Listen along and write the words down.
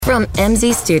From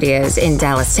MZ Studios in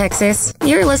Dallas, Texas,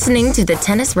 you're listening to the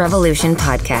Tennis Revolution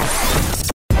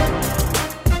podcast.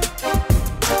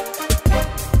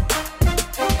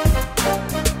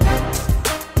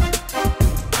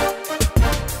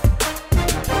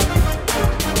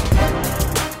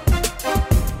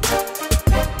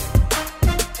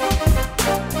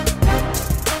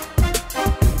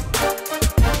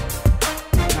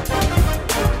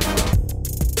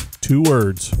 Two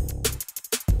words.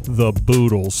 The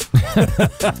Boodles.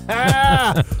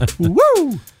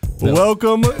 Woo!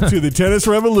 Welcome to the Tennis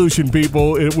Revolution,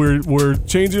 people. We're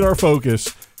changing our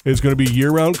focus. It's going to be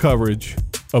year-round coverage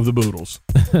of the Boodles.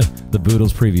 The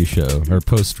Boodles preview show, or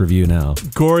post-review now.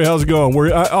 Corey, how's it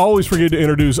going? I always forget to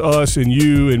introduce us and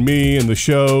you and me and the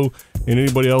show and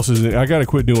anybody else's. I got to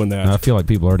quit doing that. I feel like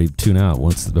people already tune out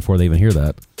before they even hear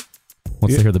that.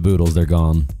 Once they hear the Boodles, they're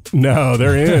gone. No,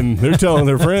 they're in. They're telling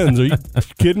their friends. Are you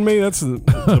kidding me? That's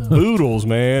the Boodles,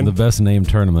 man. The best named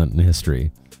tournament in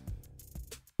history.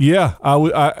 Yeah,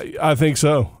 I think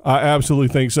so. I absolutely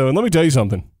think so. And let me tell you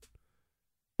something.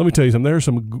 There are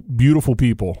some beautiful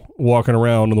people walking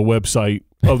around on the website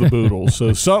of the Boodles.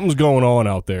 So something's going on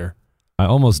out there. I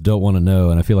almost don't want to know,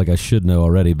 and I feel like I should know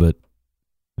already, but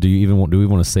do we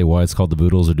want to say why it's called the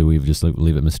Boodles, or do we just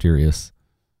leave it mysterious?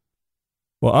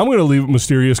 Well, I'm going to leave it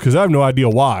mysterious because I have no idea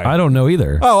why. I don't know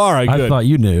either. Oh, all right, good. I thought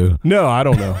you knew. No, I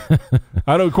don't know.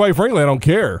 Quite frankly, I don't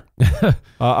care.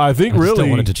 I think I just don't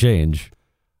want it to change.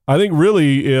 I think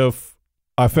really if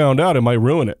I found out, it might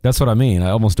ruin it. That's what I mean.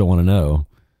 I almost don't want to know.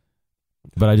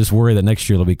 But I just worry that next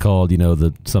year it'll be called,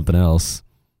 the something else.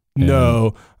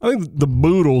 No. I think the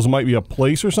Boodles might be a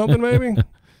place or something, maybe.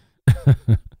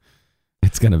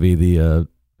 It's going to be we're going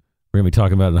to be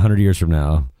talking about it 100 years from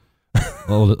now.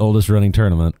 Oldest running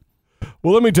tournament.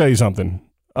 Well, let me tell you something.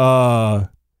 The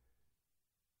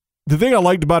thing I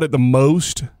liked about it the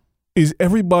most is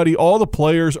all the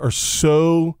players are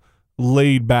so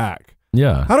laid back.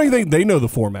 Yeah. How do you think they know the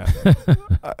format?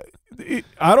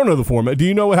 I don't know the format. Do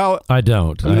you know how? I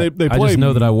don't. They play. I just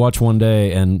know that I watch one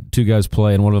day and two guys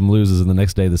play and one of them loses and the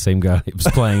next day the same guy is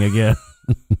playing again.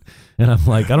 And I'm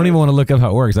like, I don't even want to look up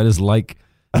how it works. I just like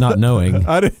not knowing.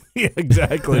 Yeah,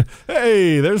 exactly.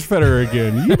 Hey, there's Federer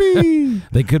again. Yippee!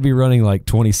 They could be running like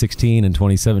 2016 and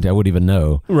 2017. I wouldn't even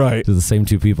know. Right. So the same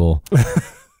two people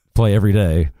play every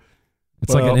day.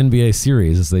 It's like an NBA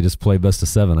series. They just play best of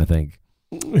 7, I think.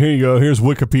 Here you go. Here's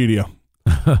Wikipedia.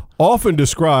 Often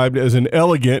described as an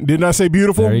elegant, didn't I say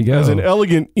beautiful? There you go. As an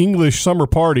elegant English summer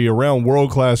party around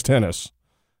world-class tennis.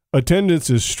 Attendance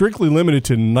is strictly limited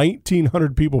to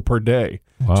 1,900 people per day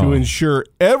to ensure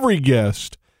every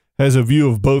guest has a view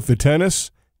of both the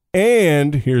tennis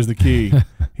and, here's the key,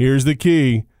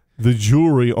 the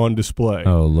jewelry on display.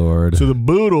 Oh, Lord. So the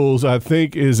Boodles, I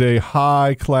think, is a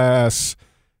high-class,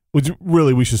 which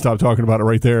really we should stop talking about it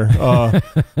right there,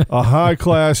 a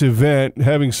high-class event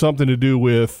having something to do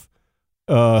with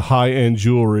high-end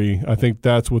jewelry. I think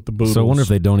that's what the Boodles. So I wonder if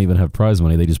they don't even have prize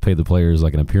money. They just pay the players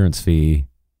like an appearance fee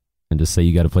and just say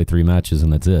you got to play 3 matches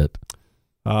and that's it.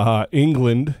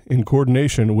 England, in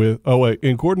coordination with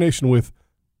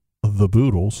the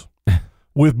Boodles,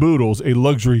 with Boodles, a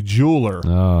luxury jeweler.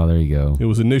 Oh, there you go. It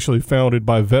was initially founded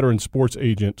by veteran sports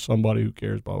agent, somebody who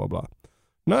cares, blah, blah, blah.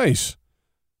 Nice.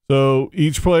 So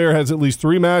each player has at least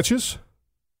 3 matches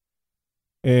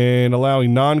and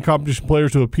allowing non-competition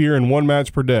players to appear in 1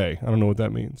 match per day. I don't know what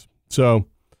that means. So,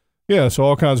 yeah, so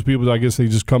all kinds of people, I guess they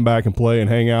just come back and play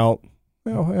and hang out.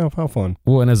 How fun.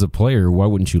 Well, and as a player, why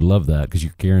wouldn't you love that? Because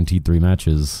you're guaranteed 3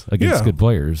 matches against good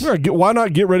players. Yeah, why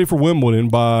not get ready for Wimbledon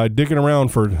by dicking around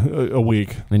for a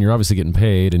week? And you're obviously getting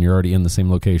paid, and you're already in the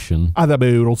same location. The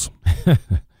Boodles. I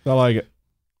like it.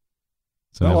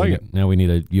 So now we need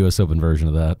a U.S. Open version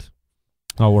of that.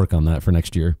 I'll work on that for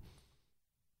next year.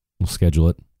 We'll schedule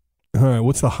it. All right,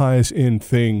 what's the highest end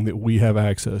thing that we have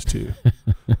access to?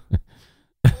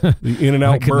 The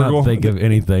In-N-Out Burger? I could not think of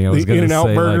anything. I was going to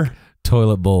say burger? Like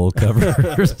toilet bowl covers.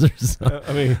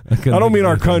 I mean, I don't mean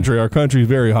our country. Our country is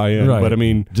very high end, right. But I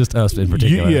mean just us in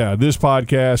particular. This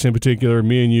podcast in particular,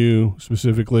 me and you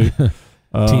specifically.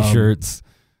 T-shirts,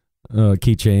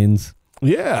 keychains.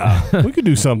 Yeah, we could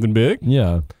do something big.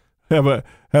 Yeah, have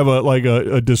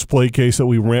a display case that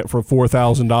we rent for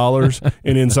 $4,000,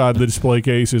 and inside the display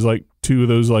case is like 2 of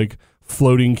those like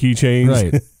floating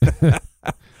keychains. Right.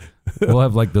 We'll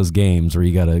have like those games where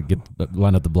you got to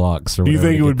line up the blocks. Or do you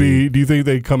think it would be? Do you think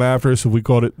they'd come after us if we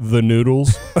called it the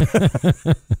Noodles?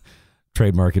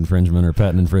 Trademark infringement or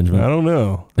patent infringement? I don't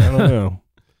know.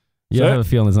 Yeah, I have a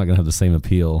feeling it's not going to have the same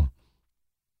appeal.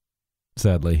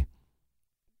 Sadly.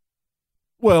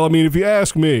 Well, I mean, if you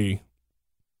ask me,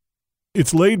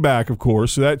 it's laid back, of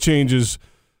course. So that changes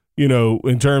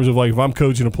in terms of like if I'm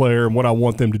coaching a player and what I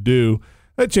want them to do,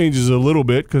 that changes a little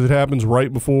bit because it happens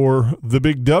right before the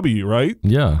big W, right?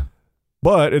 Yeah.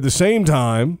 But at the same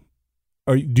time,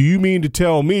 do you mean to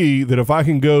tell me that if I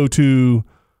can go to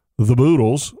the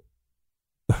Boodles,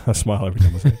 I smile every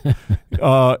time I say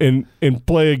it, and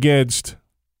play against,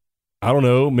 I don't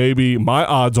know, maybe my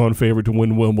odds-on favorite to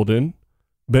win Wimbledon,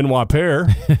 Benoit Paire,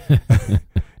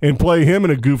 and play him in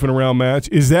a goofing around match,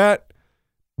 is that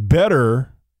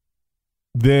better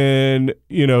than,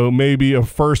 maybe a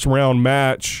first-round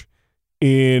match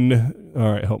in,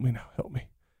 all right, help me now,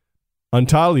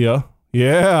 Antalya.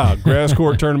 Yeah, grass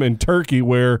court tournament in Turkey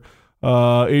where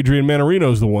Adrian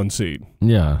Manarino's the 1 seed.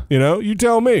 Yeah. You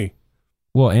tell me.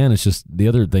 Well, and it's just the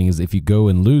other thing is if you go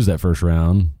and lose that first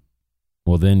round,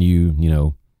 well, then you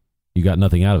got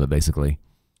nothing out of it basically.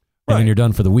 And then you're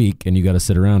done for the week and you got to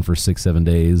sit around for 6-7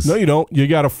 days. No, you don't. You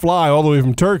got to fly all the way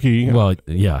from Turkey. Well,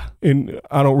 yeah. And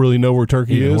I don't really know where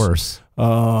Turkey Even is. Worse.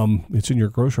 It's in your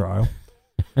grocery aisle.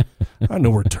 I know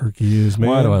where Turkey is, man.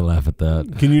 Why do I laugh at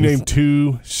that? Can you name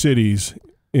 2 cities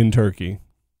in Turkey?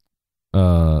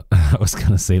 I was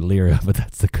going to say lira, but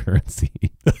that's the currency.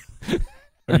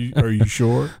 Are you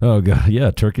sure? Oh, God.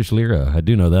 Yeah, Turkish lira. I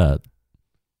do know that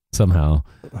somehow.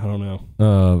 I don't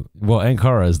know. Well,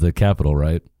 Ankara is the capital,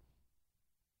 right?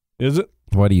 Is it?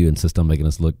 Why do you insist on making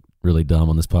us look really dumb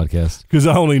on this podcast? Because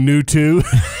I only knew 2.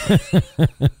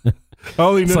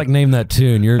 It's like name that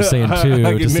tune. You're saying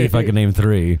 2 to see if I can name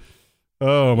 3.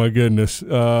 Oh, my goodness.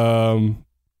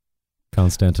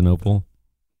 Constantinople.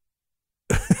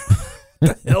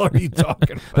 The hell are you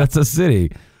talking about? That's a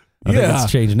city. I think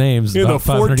it's changed names in the about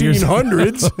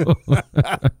 1400s.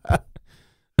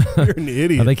 You're an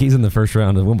idiot. I think he's in the first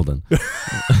round of Wimbledon.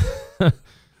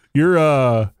 You're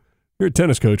a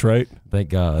tennis coach, right? Thank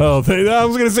God. Oh, I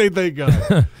was going to say thank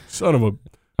God. Son of a.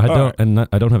 I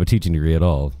don't have a teaching degree at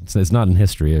all. It's not in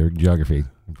history or geography.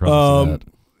 That.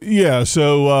 Yeah,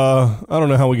 so I don't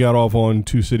know how we got off on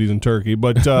 2 cities in Turkey,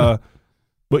 but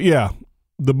but yeah,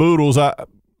 the Boodles.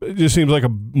 It just seems like a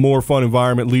more fun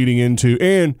environment leading into,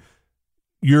 and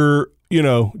you're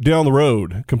down the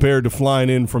road compared to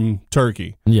flying in from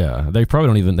Turkey. Yeah, they probably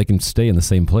don't even. They can stay in the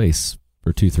same place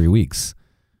for 2-3 weeks,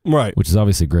 right? Which is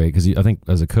obviously great because I think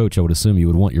as a coach, I would assume you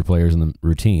would want your players in the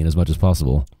routine as much as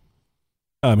possible.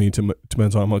 I mean, it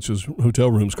depends on how much his hotel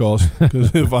rooms cost.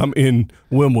 Because if I'm in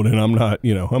Wimbledon, I'm not,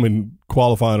 I'm in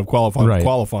qualifying, True.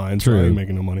 So I ain't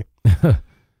making no money.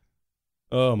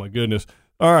 Oh, my goodness.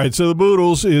 All right, so the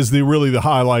Boodles is really the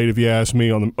highlight, if you ask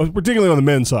me, particularly on the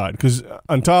men's side, because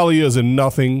Antalya is a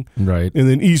nothing. Right. And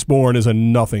then Eastbourne is a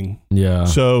nothing. Yeah.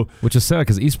 So, which is sad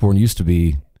because Eastbourne used to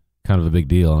be kind of a big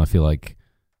deal, and I feel like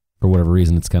for whatever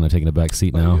reason, it's kind of taking a back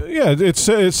seat now. Yeah, it's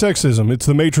sexism. It's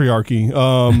the matriarchy.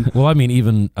 Well, I mean,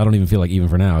 I don't even feel like even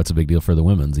for now, it's a big deal for the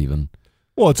women's even.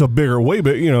 Well, it's a bigger, way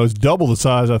big. It's double the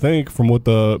size, I think, from what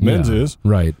the men's is.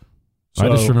 Right. So, I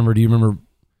just remember. Do you remember?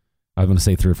 I'm going to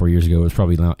say 3 or 4 years ago. It was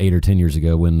probably now 8 or 10 years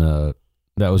ago when that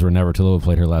was where Navratilova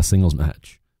played her last singles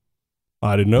match.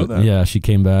 I didn't know that. Yeah, she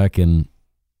came back and.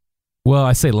 Well,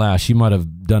 I say last. She might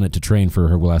have done it to train for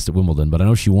her last at Wimbledon, but I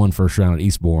know she won first round at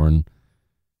Eastbourne.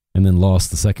 And then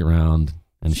lost the second round,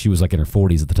 and she was like in her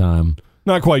 40s at the time.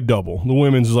 Not quite double. The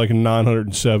women's is like a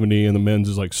 970, and the men's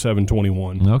is like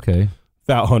 721. Okay.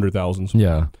 100,000s.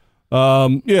 Yeah.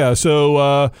 Yeah, so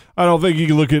I don't think you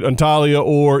can look at Antalya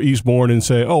or Eastbourne and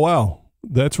say, oh, wow,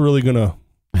 that's really going to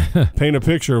paint a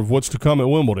picture of what's to come at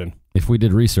Wimbledon. If we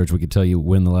did research, we could tell you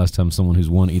when the last time someone who's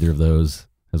won either of those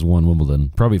has won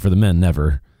Wimbledon. Probably for the men,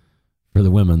 never. For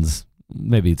the women's,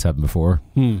 maybe it's happened before,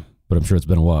 but I'm sure it's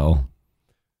been a while.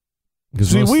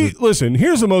 See, listen,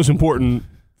 here's the most important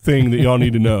thing that y'all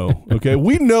need to know, okay?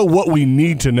 We know what we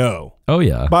need to know. Oh,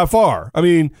 yeah. By far. I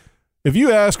mean, if you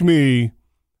ask me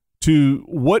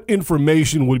what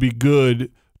information would be good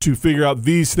to figure out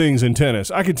these things in tennis,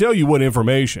 I can tell you what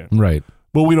information. Right.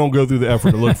 But we don't go through the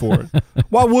effort to look for it.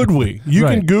 Why would we? You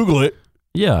can Google it.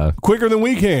 Yeah. Quicker than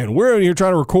we can. We're in here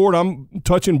trying to record. I'm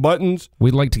touching buttons.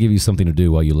 We'd like to give you something to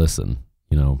do while you listen,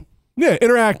 Yeah,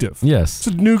 interactive. Yes.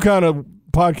 It's a new kind of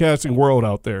podcasting world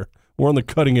out there. We're on the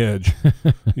cutting edge.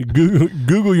 You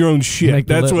Google your own shit. Make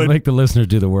the listeners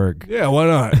do the work. Yeah, why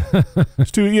not?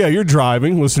 You're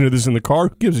driving. Listen to this in the car.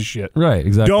 Who gives a shit? Right,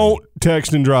 exactly. Don't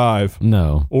text and drive.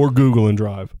 No. Or Google and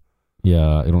drive.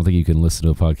 Yeah, I don't think you can listen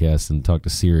to a podcast and talk to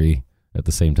Siri at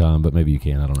the same time, but maybe you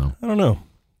can. I don't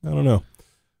know.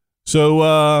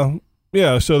 So,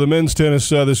 so the men's tennis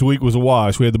this week was a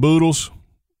wash. We had the Boodles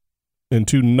and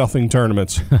 2 nothing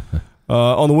tournaments.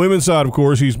 On the women's side, of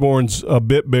course, Eastbourne's a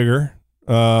bit bigger.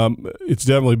 It's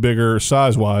definitely bigger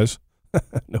size-wise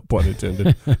No pun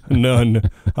intended. None.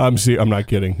 I'm not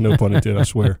kidding. No pun intended, I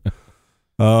swear.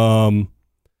 And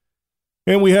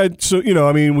we had,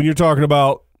 when you're talking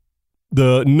about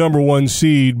the number one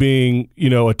seed being,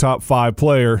 a top 5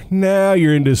 player, now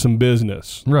you're into some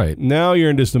business. Right. Now you're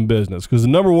into some business because the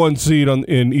number one seed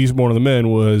in Eastbourne of the men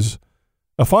was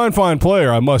a fine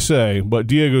player, I must say, but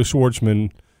Diego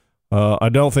Schwartzman, I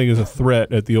don't think is a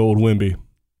threat at the old Wimby.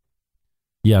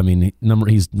 Yeah, I mean,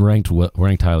 he's ranked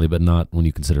highly, but not when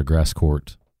you consider grass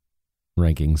court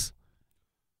rankings.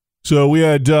 So we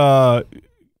had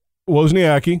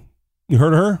Wozniacki. You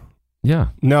heard of her? Yeah.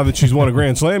 Now that she's won a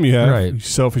Grand Slam, you have. Right. You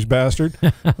selfish bastard.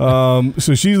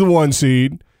 So she's the one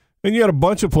seed. And you had a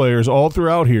bunch of players all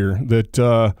throughout here that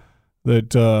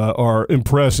are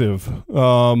impressive.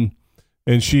 And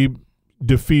she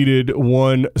defeated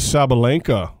one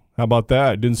Sabalenka. How about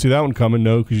that? Didn't see that one coming,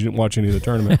 no, because you didn't watch any of the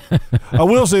tournament. I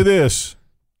will say this.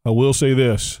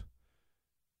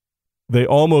 They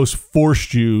almost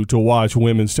forced you to watch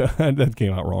women's that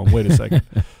came out wrong. Wait a second.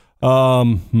 How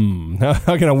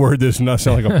can I word this and not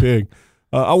sound like a pig?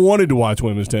 I wanted to watch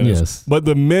women's tennis, yes, but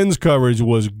the men's coverage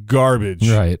was garbage.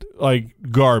 Right. Like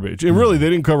garbage. And really, they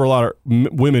didn't cover a lot of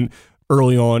women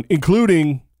early on,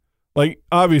 including, like,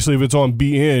 obviously, if it's on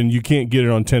BN, you can't get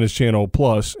it on Tennis Channel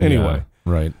Plus anyway.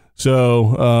 Yeah, right.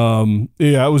 So,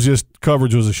 it was just,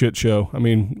 coverage was a shit show. I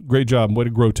mean, great job. Way to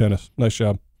grow tennis. Nice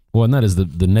job. Well, and that is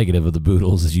the negative of the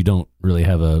Boodles is you don't really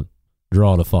have a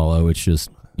draw to follow. It's just,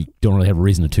 you don't really have a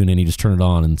reason to tune in. You just turn it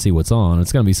on and see what's on.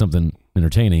 It's going to be something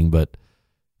entertaining, but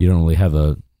you don't really have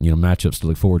matchups to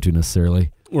look forward to necessarily.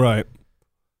 Right.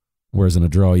 Whereas in a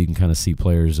draw, you can kind of see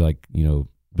players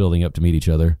building up to meet each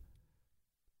other.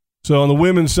 So on the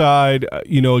women's side,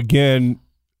 again,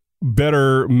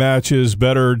 better matches,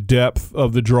 better depth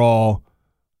of the draw,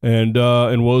 and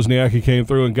Wozniacki came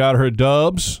through and got her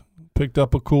dubs, picked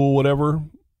up a cool whatever,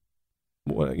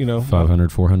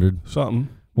 500, 400, something.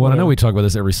 Well, whatever. I know we talk about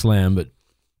this every slam, but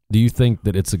do you think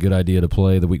that it's a good idea to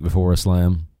play the week before a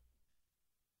slam?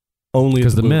 Only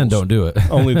because the men don't do it.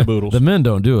 Only the Boodles. The men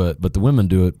don't do it, but the women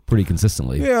do it pretty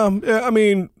consistently. Yeah, I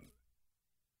mean,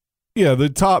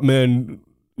 the top men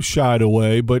shied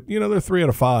away, but they're 3 out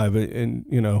of 5, and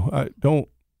I don't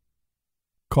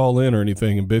call in or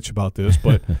anything and bitch about this,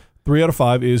 but 3 out of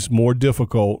 5 is more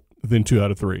difficult than 2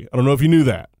 out of 3. I don't know if you knew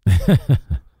that.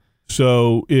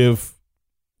 So if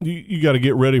you got to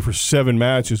get ready for 7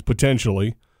 matches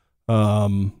potentially.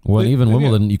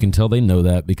 Wimbledon, you can tell they know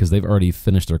that because they've already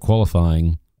finished their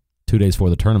qualifying 2 days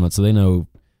before the tournament, so they know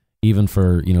even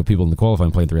for people in the qualifying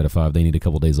playing 3 out of 5, they need a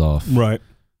couple days off, right,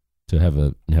 to have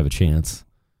a chance.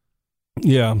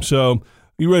 Yeah. So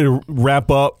you ready to wrap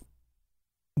up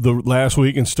the last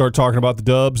week and start talking about the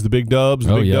dubs, the big dubs,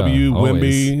 the big W, always.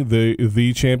 Wimby,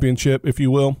 the championship, if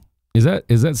you will? Is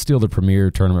that still the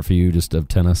premier tournament for you, just of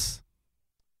tennis?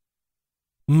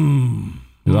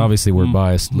 Obviously, we're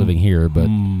biased living here, but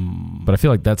I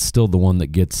feel like that's still the one that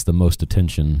gets the most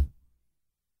attention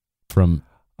from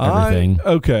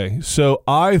everything. So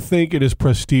I think it is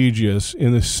prestigious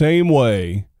in the same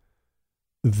way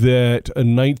that a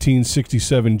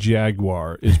 1967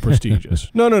 Jaguar is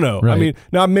prestigious. No. Right. I mean,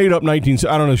 now I made up I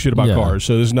don't know shit about cars,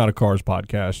 so this is not a cars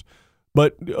podcast.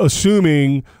 But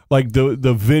assuming like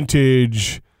the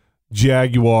vintage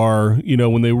Jaguar,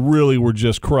 when they really were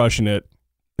just crushing it,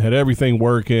 had everything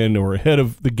working, or ahead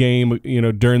of the game,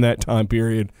 during that time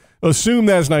period. Assume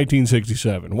that's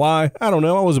 1967. Why? I don't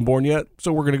know. I wasn't born yet,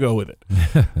 so we're going to go with it.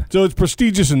 So it's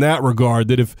prestigious in that regard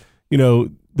that if,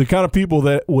 the kind of people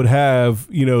that would have,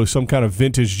 some kind of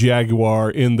vintage Jaguar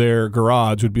in their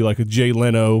garage would be like a Jay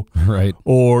Leno, right,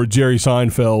 or Jerry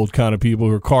Seinfeld kind of people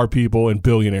who are car people and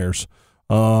billionaires.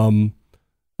 And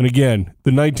again,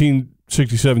 the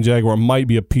 1967 Jaguar might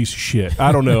be a piece of shit.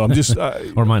 I don't know. I'm just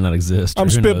or might not exist. I'm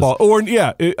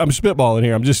spitballing. I'm spitballing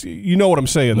here. I'm just what I'm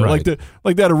saying though. Right.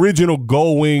 Like that original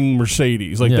gull-wing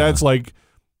Mercedes. That's like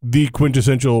the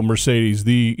quintessential Mercedes.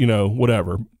 The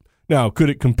whatever. Now, could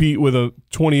it compete with a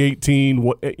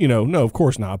 2018? No, of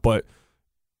course not. But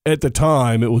at the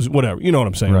time, it was whatever. You know what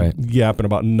I'm saying? Right. Yapping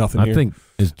about nothing. I think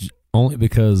it's only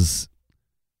because,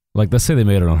 let's say they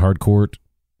made it on hard court.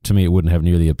 To me, it wouldn't have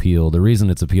near the appeal. The reason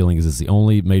it's appealing is it's the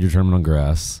only major tournament on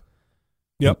grass.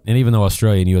 Yep. And even though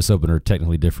Australia and U.S. Open are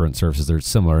technically different surfaces, they're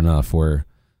similar enough where,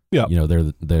 they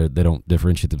don't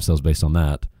differentiate themselves based on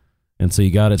that. And so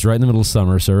it's right in the middle of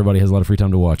summer, so everybody has a lot of free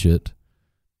time to watch it.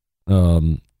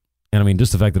 And I mean,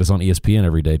 just the fact that it's on ESPN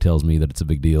every day tells me that it's a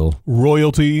big deal.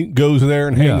 Royalty goes there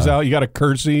and hangs out. You got to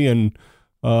curtsy and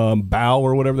bow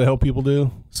or whatever the hell people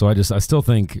do. So I still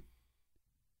think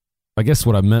I guess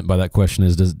what I meant by that question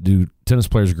is, do tennis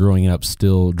players growing up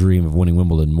still dream of winning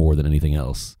Wimbledon more than anything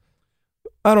else?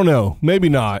 I don't know. Maybe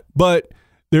not. But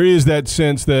there is that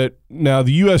sense that now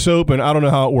the U.S. Open, I don't know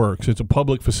how it works. It's a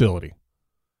public facility.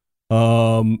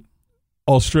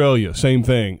 Australia, same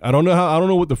thing. I don't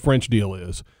know what the French deal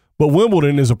is. But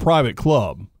Wimbledon is a private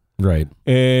club. Right.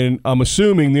 And I'm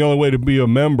assuming the only way to be a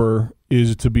member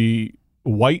is to be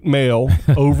white male,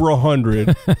 over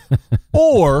 100,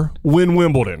 or win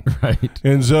Wimbledon. Right.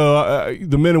 And so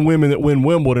the men and women that win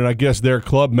Wimbledon, I guess they're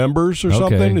club members or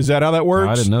something. Is that how that works?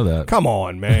 I didn't know that. Come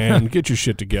on, man. Get your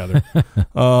shit together.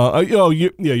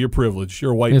 You're privileged.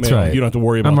 You're a white male. Right. You don't have to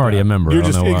worry about that. I'm already a member. You're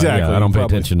I don't know why. exactly. Yeah, I don't pay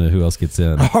attention to who else gets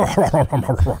in.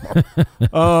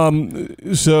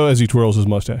 So as he twirls his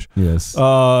mustache. Yes.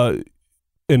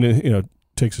 And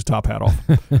takes his top hat off.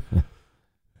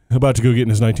 About to go get in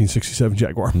his 1967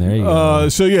 Jaguar. There you go.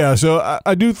 So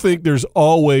I do think there's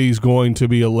always going to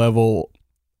be a level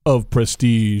of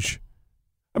prestige.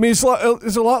 I mean, it's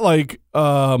a lot like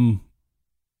the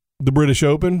British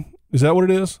Open. Is that what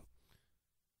it is?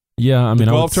 Yeah, I mean,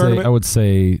 I would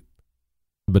say,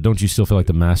 but don't you still feel like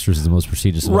the Masters is the most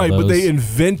prestigious of all right, those? but they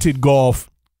invented golf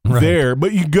there.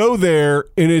 But you go there,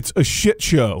 and it's a shit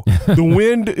show. The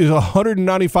wind is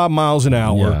 195 miles an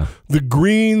hour. Yeah. The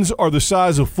greens are the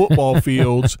size of football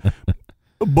fields,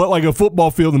 but like a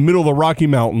football field in the middle of the Rocky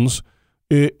Mountains.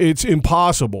 It's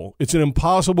impossible. It's an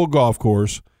impossible golf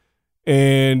course.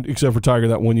 And except for Tiger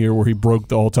that one year where he broke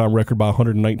the all-time record by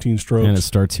 119 strokes. And it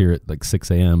starts here at like 6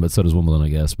 a.m., but so does Wimbledon, I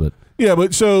guess. But yeah,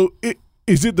 but so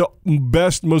is it the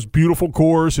best, most beautiful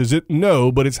course? Is it?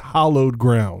 No, but it's hallowed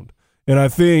ground. And I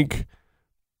think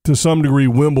to some degree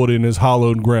Wimbledon is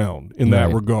hallowed ground in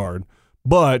that regard.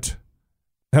 But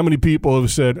how many people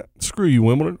have said, screw you,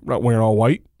 Wimbledon, I'm not wearing all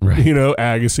white. Right.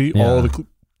 Agassi,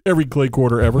 every clay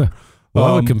quarter ever. Well,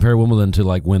 I would compare Wimbledon to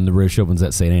like when the British Open's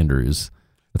at St. Andrews.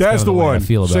 That's the one.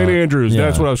 St. Andrews. Yeah.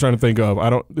 That's what I was trying to think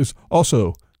of. It's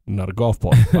also not a golf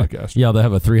podcast. Yeah, they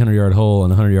have a 300-yard hole,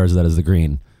 and 100 yards of that is the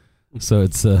green. So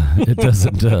it's it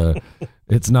doesn't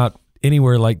it's not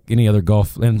anywhere like any other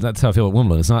golf, and that's how I feel at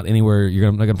Wimbledon. It's not anywhere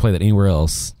not going to play that anywhere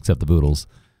else except the Boodles,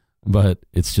 but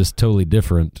it's just totally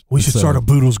different. We should start a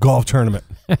Boodles golf tournament.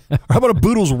 How about a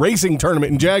Boodles racing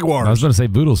tournament in Jaguars? I was going to say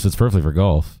Boodles fits perfectly for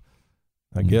golf.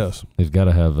 I guess they've got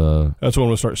to have. That's what I'm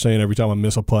going to start saying every time I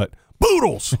miss a putt.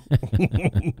 Boodles.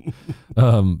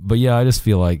 But yeah, I just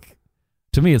feel like,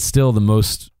 to me, it's still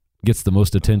gets the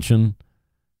most attention.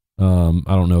 I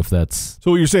don't know if that's. So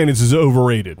what you're saying is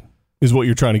overrated, is what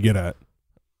you're trying to get at.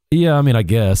 Yeah, I mean, I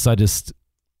guess I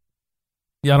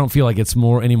don't feel like it's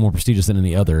any more prestigious than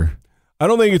any other. I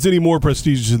don't think it's any more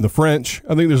prestigious than the French.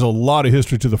 I think there's a lot of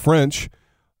history to the French.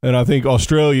 And I think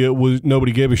Australia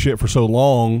nobody gave a shit for so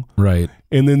long. Right.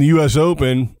 And then the U.S.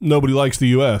 Open, nobody likes the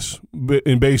U.S.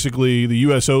 And basically the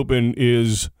U.S. Open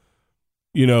is,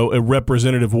 a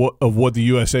representative of what the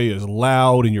USA is.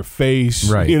 Loud in your face,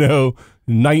 right.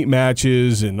 Night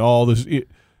matches and all this.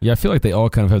 Yeah, I feel like they all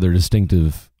kind of have their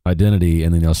distinctive identity,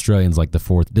 and then the Australian's like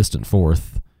the distant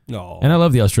fourth. No. And I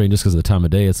love the Australian just because of the time of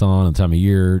day it's on and the time of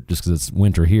year, just because it's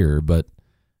winter here, but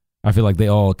I feel like they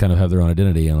all kind of have their own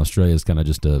identity, and Australia is kind of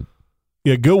just a...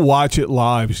 Yeah, go watch it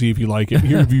live, see if you like it.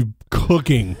 Here of you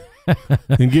cooking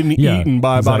and getting eaten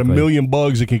by about 1 million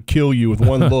bugs that can kill you with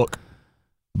one look.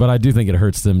 But I do think it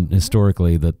hurts them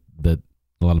historically that a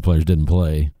lot of players didn't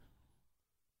play.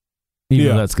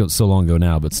 Even though that's so long ago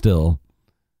now, but still,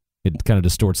 it kind of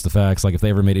distorts the facts. Like if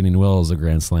they ever made Indian Wells a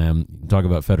Grand Slam, talk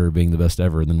about Federer being the best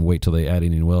ever, and then wait till they add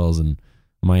Indian Wells in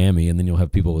Miami, and then you'll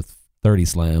have people with 30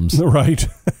 slams. Right.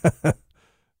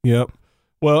 Yep.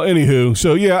 Well, anywho,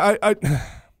 so yeah,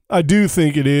 I do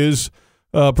think it is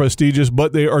prestigious,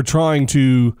 but they are trying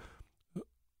to,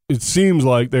 it seems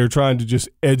like they're trying to just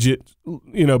edge it.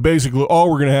 Basically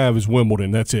all we're going to have is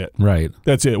Wimbledon. That's it. Right.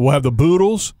 That's it. We'll have the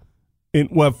Boodles, and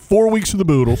we'll have 4 weeks of the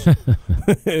Boodles,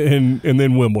 and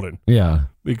then Wimbledon. Yeah.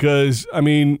 Because,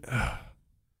 pisses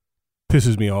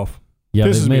me off. Yeah,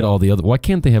 they've made all the other. Why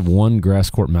can't they have one grass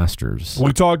court Masters?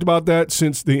 We talked about that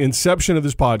since the inception of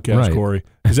this podcast, right. Corey.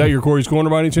 Is that your Corey's Corner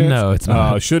by any chance? No, it's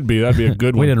not. It should be. That'd be a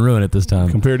good one. We didn't ruin it this time.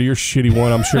 Compared to your shitty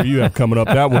one, I'm sure you have coming up.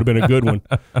 That would have been a good one.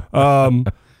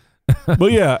 But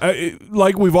yeah,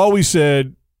 like we've always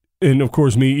said, and of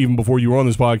course me, even before you were on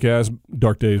this podcast,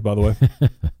 dark days, by the way,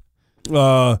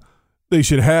 they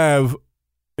should have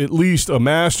at least a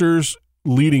Masters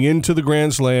leading into the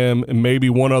Grand Slam, and maybe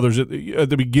one others at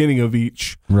the beginning of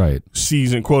each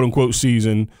season, quote unquote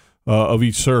season of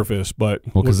each surface. But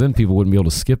because then people wouldn't be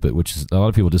able to skip it, which is a lot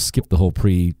of people just skip the whole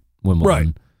pre-Wimbledon. Right.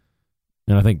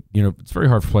 And I think it's very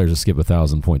hard for players to skip a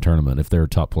 1,000-point tournament if they're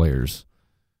top players.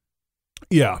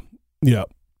 Yeah, Yeah.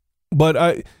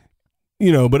 But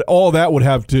but all that would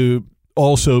have to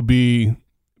also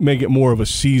make it more of a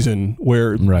season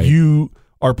where you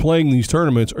are playing these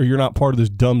tournaments or you're not part of this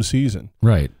dumb season.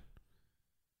 Right.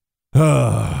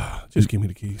 Just give me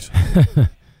the keys.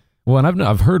 Well, and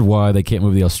I've heard why they can't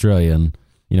move the Australian.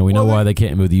 We know why they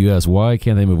can't move the U.S. Why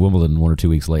can't they move Wimbledon 1 or 2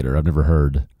 weeks later? I've never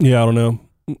heard. Yeah, I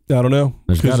don't know.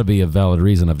 There's got to be a valid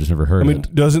reason. I've just never heard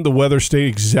it. Doesn't the weather stay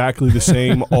exactly the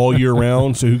same all year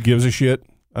round? So who gives a shit?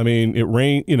 I mean, it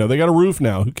rained. They got a roof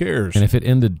now. Who cares? And if it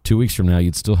ended 2 weeks from now,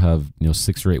 you'd still have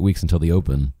 6 or 8 weeks until the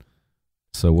Open.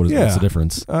 So what's the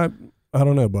difference? I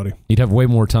don't know, buddy. You'd have way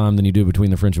more time than you do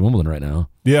between the French and Wimbledon right now.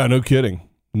 Yeah, no kidding.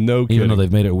 Even though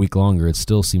they've made it a week longer, it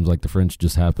still seems like the French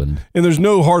just happened. And there's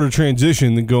no harder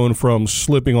transition than going from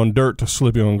slipping on dirt to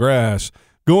slipping on grass.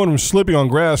 Going from slipping on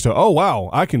grass to, oh, wow,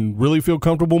 I can really feel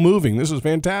comfortable moving. This is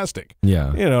fantastic.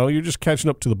 Yeah. You're just catching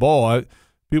up to the ball.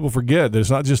 People forget that it's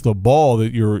not just the ball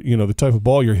that you're, the type of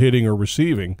ball you're hitting or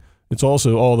receiving. It's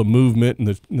also all the movement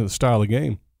and the style of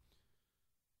game.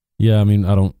 Yeah, I mean,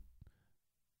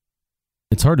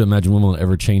 it's hard to imagine Wimbledon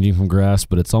ever changing from grass,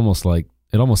 but it's almost like,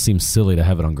 it almost seems silly to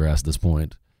have it on grass at this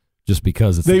point, just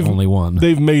because it's the only one.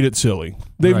 They've made it silly.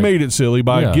 They've made it silly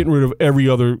by getting rid of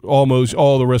almost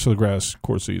all the rest of the grass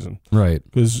court season. Right.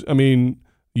 Because,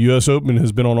 U.S. Open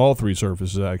has been on all three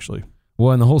surfaces, actually.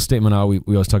 Well, and the whole statement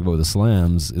we always talk about with the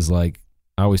slams is like,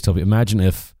 I always tell people, imagine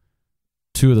if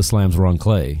 2 of the slams were on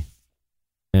clay,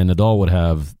 and Nadal would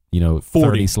have,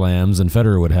 30 slams, and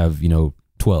Federer would have,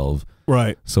 12.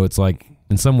 Right. So it's like,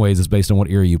 in some ways, it's based on what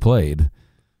era you played.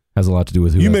 Has a lot to do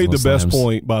with who you has made the slams. best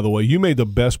point, by the way. You made the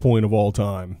best point of all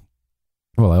time.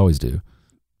 Well, I always do.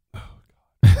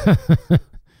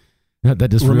 That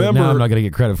just remember, now I'm not going to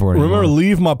get credit for it anymore. Remember,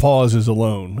 leave my pauses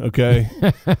alone, okay?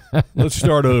 Let's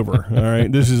start over, all right?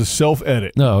 This is a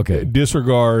self-edit. No, okay.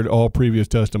 Disregard all previous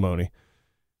testimony.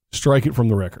 Strike it from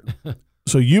the record.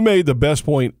 So you made the best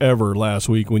point ever last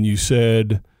week when you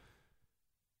said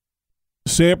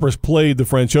Sampras played the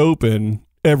French Open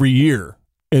every year.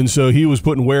 And so he was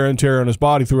putting wear and tear on his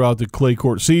body throughout the clay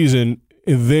court season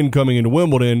and then coming into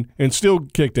Wimbledon and still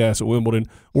kicked ass at Wimbledon,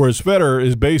 whereas Federer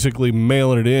is basically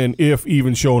mailing it in, if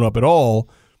even showing up at all,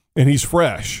 and he's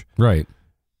fresh. Right.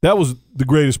 That was the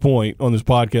greatest point on this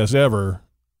podcast ever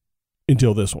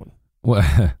until this one. Go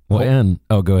ahead.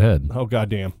 Oh,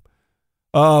 goddamn.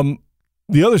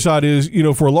 The other side is,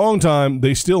 for a long time,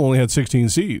 they still only had 16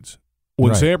 seeds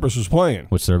when Sampras was playing.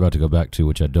 Which they're about to go back to,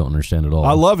 which I don't understand at all.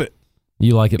 I love it.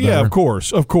 You like it better? Yeah, of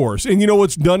course. And you know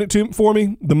what's done it for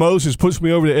me the most? Has pushed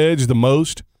me over the edge the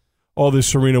most? All this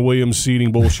Serena Williams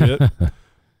seeding bullshit.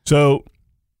 So,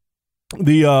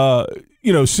 the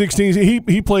 16,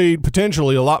 he played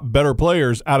potentially a lot better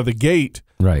players out of the gate.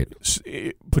 Right.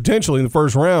 Potentially in the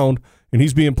first round, and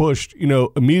he's being pushed,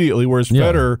 immediately, whereas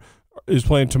Federer is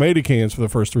playing tomato cans for the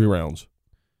first 3 rounds.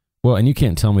 Well, and you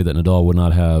can't tell me that Nadal would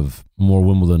not have more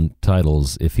Wimbledon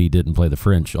titles if he didn't play the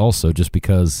French also, just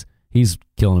because he's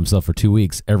killing himself for 2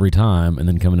 weeks every time and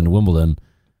then coming into Wimbledon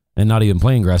and not even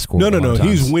playing grass court. No.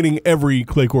 He's winning every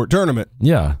clay court tournament.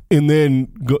 Yeah. And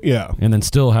then, And then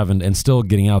still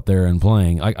getting out there and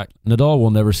playing. Nadal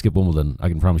will never skip Wimbledon. I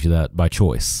can promise you that, by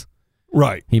choice.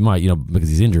 Right. He might, because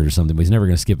he's injured or something, but he's never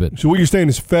going to skip it. So what you're saying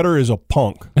is Federer is a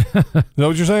punk. Is that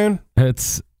what you're saying?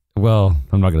 Well,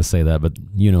 I'm not going to say that, but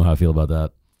you know how I feel about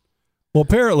that. Well,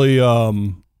 apparently,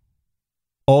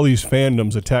 all these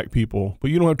fandoms attack people,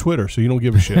 but you don't have Twitter, so you don't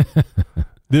give a shit.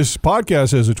 This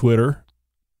podcast has a Twitter,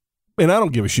 and I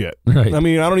don't give a shit. Right. I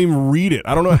mean, I don't even read it.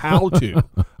 I don't know how to.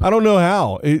 I don't know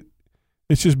how.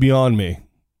 It's just beyond me.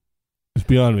 It's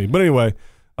beyond me. But anyway,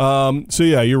 so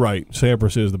yeah, you're right.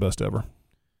 Sampras is the best ever.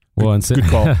 Well, good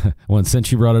call. Well, and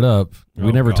since you brought it up,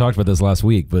 we never talked about this last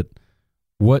week, but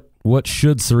what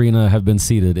should Serena have been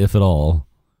seeded, if at all?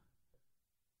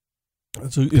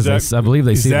 So I believe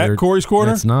they seeded her. Is that Corey's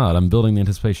Corner? It's not. I'm building the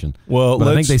anticipation. Well, but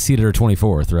I think they seeded her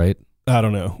 24th, right? I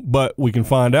don't know, but we can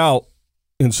find out,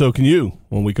 and so can you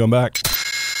when we come back.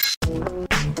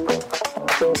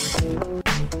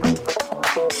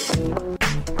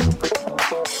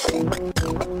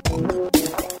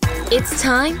 It's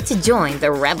time to join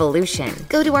the revolution.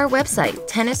 Go to our website,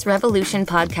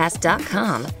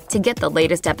 tennisrevolutionpodcast.com, to get the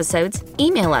latest episodes,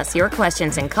 email us your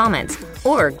questions and comments,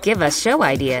 or give us show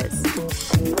ideas.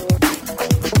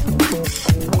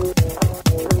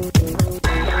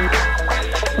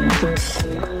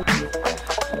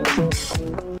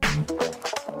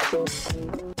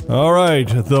 All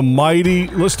right,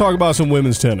 let's talk about some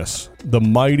women's tennis. The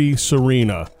mighty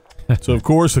Serena. So, of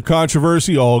course, the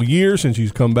controversy all year since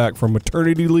she's come back from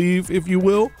maternity leave, if you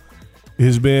will,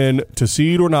 has been to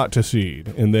seed or not to seed,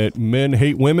 and that men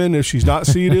hate women if she's not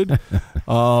seeded.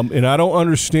 And I don't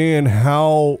understand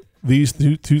how these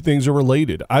two things are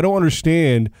related. I don't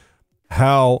understand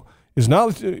how it's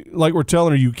not like we're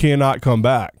telling her you cannot come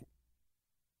back.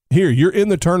 Here, you're in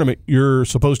the tournament you're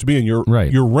supposed to be in.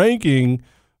 Your ranking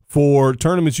for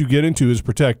tournaments you get into is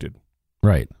protected.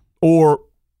 Right. Or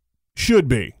should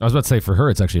be. I was about to say for her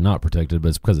it's actually not protected, but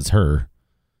it's because it's her.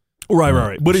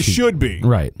 Right. But it should be.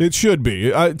 Right. It should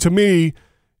be. To me,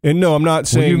 and no, I'm not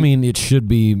saying. What do you mean it should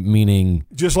be, meaning?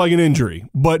 Just like an injury.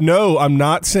 But no, I'm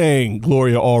not saying,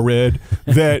 Gloria Allred,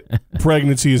 that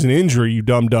pregnancy is an injury, you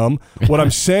dumb. What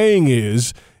I'm saying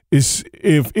is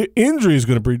if injury is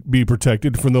going to be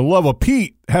protected, from the love of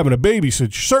Pete, having a baby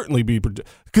should certainly be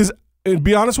protected. Because, to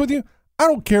be honest with you, I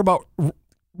don't care about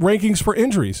rankings for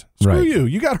injuries. Screw you.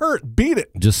 You got hurt. Beat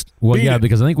it.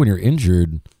 Because I think when you're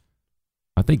injured,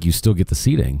 I think you still get the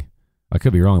seeding. I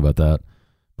could be wrong about that.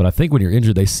 But I think when you're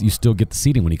injured, you still get the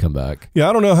seeding when you come back. Yeah,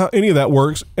 I don't know how any of that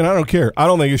works, and I don't care. I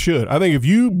don't think it should. I think if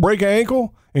you break an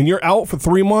ankle and you're out for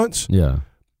 3 months,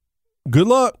 good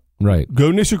luck. Right.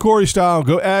 Go Nishikori style,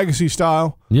 go Agassi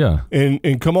style. Yeah.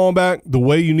 And come on back the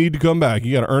way you need to come back.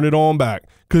 You got to earn it on back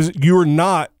because you're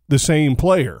not the same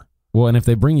player. Well, and if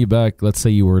they bring you back, let's say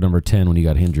you were number 10 when you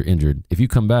got injured. If you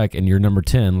come back and you're number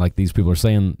 10, like these people are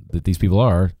saying that these people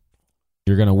are,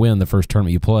 you're going to win the first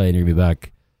tournament you play, and you're going to be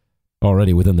back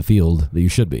already within the field that you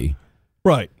should be.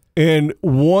 Right. And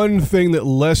one thing that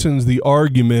lessens the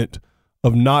argument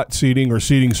of not seeding or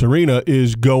seeding Serena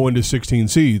is going to 16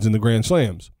 seeds in the Grand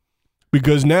Slams.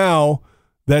 Because now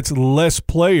that's less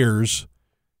players.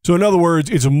 So in other words,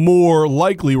 it's more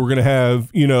likely we're going to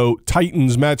have,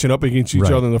 Titans matching up against each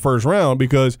other in the first round,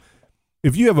 because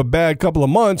if you have a bad couple of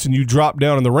months and you drop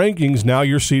down in the rankings, now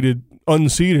you're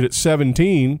unseeded at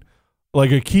 17,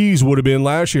 like a Keys would have been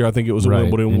last year. I think it was a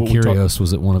Wimbledon. And Kyrgios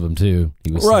was at one of them too.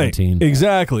 He was 17.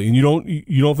 Exactly. And you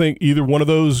don't think either one of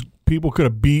those people could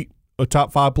have beat a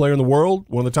top 5 player in the world,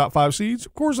 one of the top 5 seeds?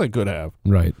 Of course they could have.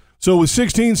 Right. So with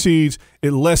 16 seeds,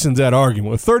 it lessens that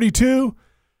argument. With 32,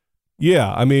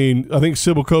 I think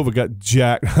Sibylkova got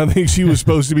jacked. I think she was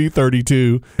supposed to be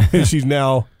 32, and she's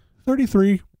now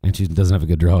 33. And she doesn't have a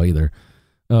good draw either.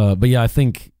 But yeah, I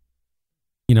think,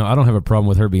 I don't have a problem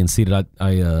with her being seeded.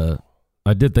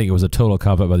 I did think it was a total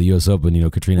cop-out by the U.S.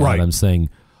 Open, Katrina Adams saying,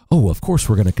 oh, of course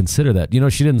we're going to consider that.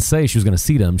 She didn't say she was going to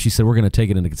seed him. She said we're going to take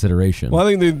it into consideration. Well,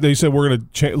 I think they said we're going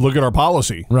to look at our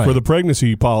policy for the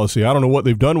pregnancy policy. I don't know what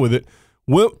they've done with it.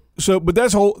 Well, but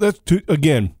that's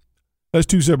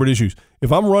two separate issues.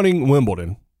 If I'm running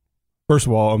Wimbledon, first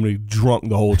of all, I'm going to be drunk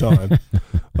the whole time.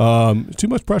 It's too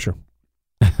much pressure.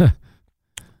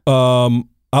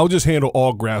 I'll just handle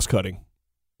all grass cutting.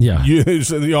 Yeah.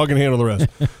 So y'all can handle the rest.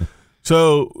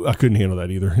 So I couldn't handle that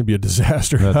either. It'd be a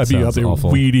disaster. I'd be out there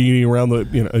weed eating around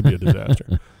it'd be a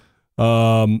disaster.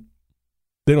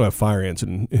 They don't have fire ants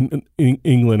in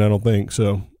England, I don't think.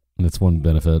 So that's one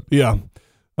benefit. Yeah.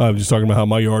 I'm just talking about how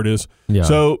my yard is. Yeah.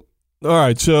 So, all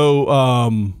right. So,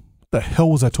 what the hell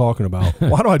was I talking about?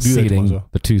 Why do I do that to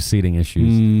myself? The 2 seeding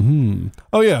issues. Mm-hmm.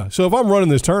 Oh, yeah. So if I'm running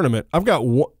this tournament, I've got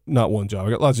not one job.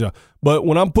 I've got lots of jobs. But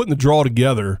when I'm putting the draw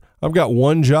together, I've got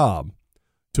one job: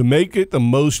 to make it the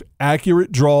most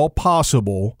accurate draw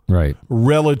possible, right,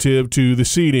 relative to the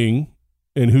seeding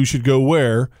and who should go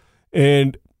where.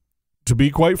 And to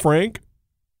be quite frank,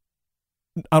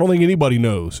 I don't think anybody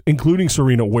knows, including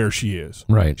Serena, where she is.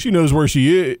 Right. She knows where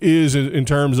she is in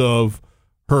terms of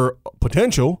her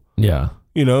potential. Yeah.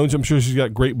 I'm sure she's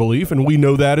got great belief, and we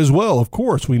know that as well. Of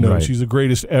course, we know she's the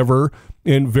greatest ever,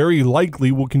 and very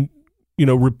likely will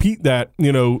repeat that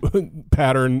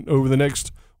pattern over the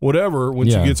next whatever when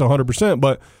she gets 100%.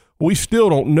 But we still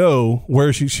don't know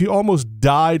where she almost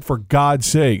died, for God's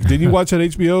sake. Didn't you watch that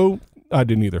HBO? I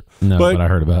didn't either. No, but I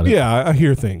heard about it. Yeah, I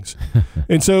hear things.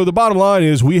 And so the bottom line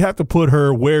is we have to put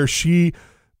her where she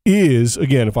is.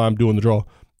 Again, if I'm doing the draw,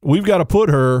 we've got to put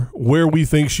her where we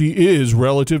think she is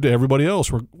relative to everybody else,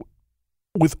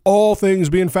 with all things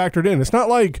being factored in. It's not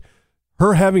like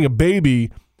her having a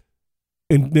baby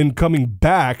and then coming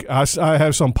back. I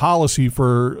have some policy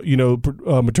for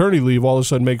maternity leave all of a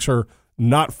sudden makes her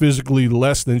not physically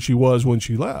less than she was when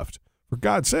she left. For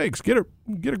God's sakes, get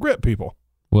a grip, people.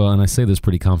 Well, and I say this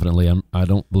pretty confidently. I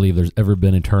don't believe there's ever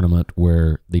been a tournament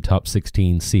where the top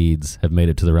 16 seeds have made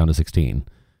it to the round of 16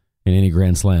 in any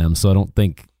Grand Slam. So I don't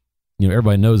think,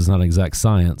 everybody knows it's not an exact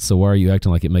science. So why are you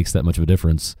acting like it makes that much of a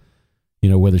difference,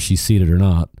 whether she's seeded or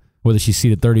not? Whether she's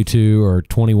seeded 32 or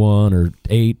 21 or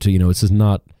 8, it's just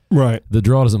not. Right. The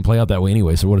draw doesn't play out that way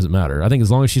anyway, so what does it matter? I think as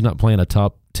long as she's not playing a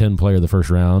top 10 player the first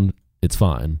round, it's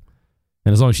fine.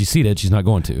 And as long as she's seeded, she's not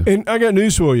going to. And I got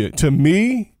news for you. To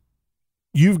me,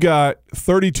 you've got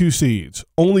 32 seeds.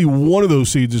 Only one of those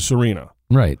seeds is Serena.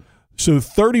 Right. So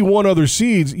 31 other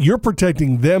seeds, you're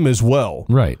protecting them as well.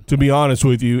 Right. To be honest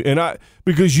with you. And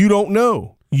because you don't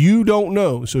know. You don't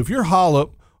know. So if you're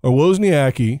Halep or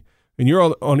Wozniacki and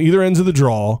you're on either ends of the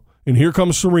draw, and here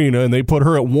comes Serena and they put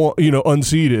her at one,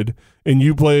 unseeded, and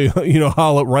you play,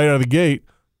 Halep right out of the gate,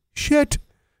 shit.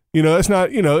 That's not,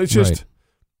 it's just, right.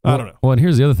 I don't know. Well, and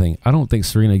here's the other thing. I don't think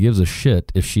Serena gives a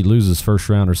shit if she loses first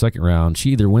round or second round.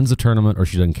 She either wins the tournament or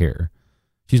she doesn't care.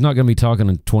 She's not going to be talking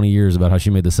in 20 years about how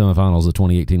she made the semifinals of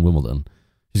 2018 Wimbledon.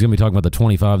 She's going to be talking about the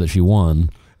 25 that she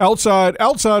won. Outside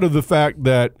of the fact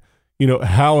that,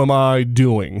 how am I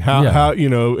doing? How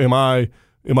am I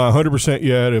 100%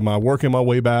 yet? Am I working my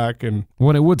way back? And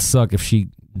well, it would suck if she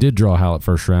did draw Halep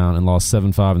first round and lost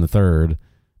 7-5 in the third,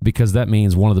 because that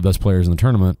means one of the best players in the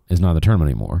tournament is not in the tournament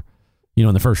anymore.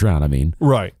 In the first round, I mean.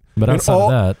 Right. But outside of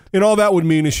that. And all that would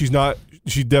mean is she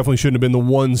definitely shouldn't have been the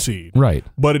 1 seed. Right.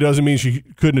 But it doesn't mean she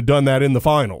couldn't have done that in the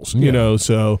finals,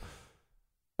 so,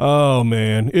 oh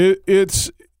man, it's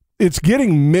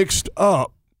getting mixed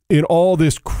up in all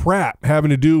this crap having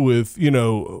to do with,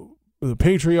 the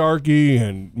patriarchy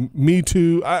and Me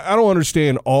Too. I don't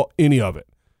understand any of it.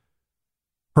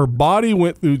 Her body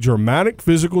went through dramatic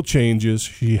physical changes.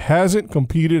 She hasn't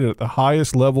competed at the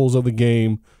highest levels of the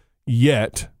game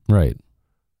yet. Right.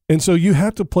 And so you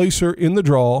have to place her in the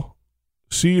draw,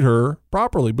 seed her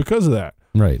properly because of that.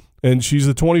 Right. And she's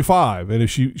the 25. And if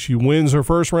she wins her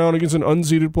first round against an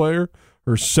unseeded player,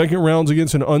 her second round's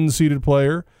against an unseeded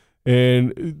player,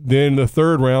 and then the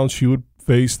third round she would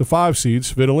face the 5 seed,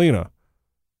 Svitolina.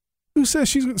 Who says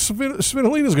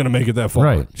Svitolina's going to make it that far?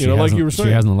 Right. Like you were saying.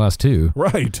 She has in the last 2.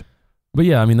 Right. But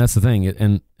yeah, I mean, that's the thing.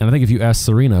 And I think if you ask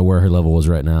Serena where her level is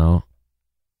right now,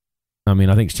 I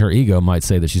mean, I think her ego might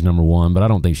say that she's number 1, but I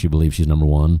don't think she believes she's number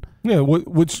 1. Yeah.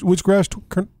 Which grass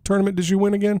tournament did she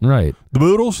win again? Right. The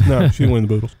Boodles? No, she didn't win the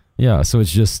Boodles. Yeah. So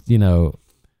it's just,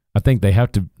 I think they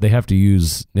have to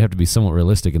be somewhat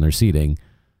realistic in their seeding.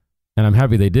 And I'm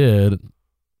happy they did.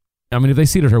 I mean, if they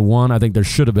seeded her 1, I think there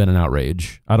should have been an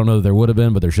outrage. I don't know that there would have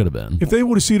been, but there should have been. If they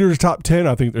would have seeded her top 10,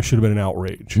 I think there should have been an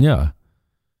outrage. Yeah.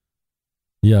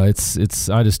 Yeah, it's.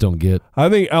 I just don't get. I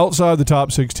think outside the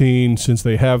top 16, since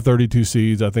they have 32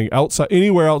 seeds, I think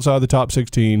anywhere outside the top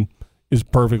 16 is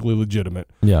perfectly legitimate.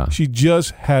 Yeah. She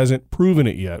just hasn't proven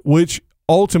it yet, which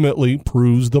ultimately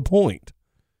proves the point.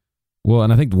 Well,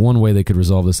 and I think one way they could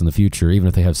resolve this in the future, even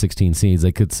if they have 16 seeds,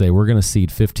 they could say, we're going to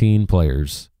seed 15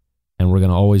 players, and we're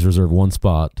going to always reserve 1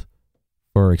 spot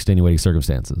for extenuating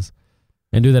circumstances.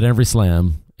 And do that every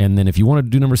slam. And then if you want to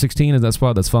do number 16 in that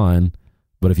spot, that's fine.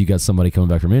 But if you got somebody coming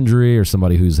back from injury or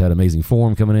somebody who's had amazing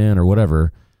form coming in or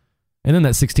whatever, and then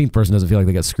that 16th person doesn't feel like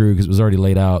they got screwed because it was already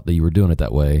laid out that you were doing it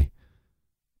that way.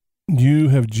 You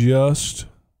have just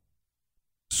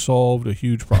solved a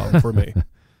huge problem for me.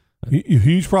 A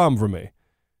huge problem for me.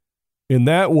 And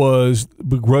that was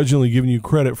begrudgingly giving you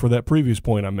credit for that previous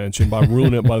point I mentioned by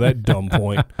ruling it by that dumb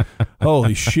point.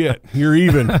 Holy shit. You're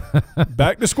even.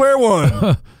 Back to square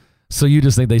one. So you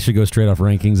just think they should go straight off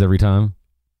rankings every time?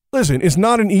 Listen, it's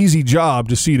not an easy job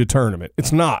to seed a tournament.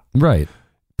 It's not. Right.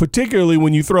 Particularly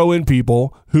when you throw in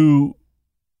people who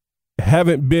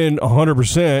haven't been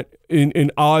 100%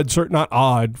 in odd, not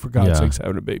odd, for God's sakes,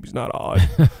 having a baby's not odd.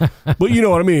 But you know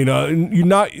what I mean.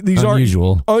 These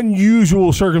aren't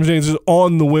unusual circumstances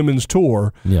on the women's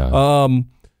tour. Yeah.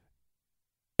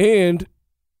 And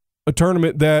a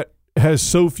tournament that has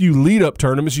so few lead-up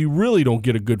tournaments, you really don't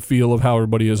get a good feel of how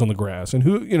everybody is on the grass and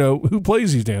who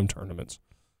plays these damn tournaments.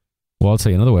 Well, I'll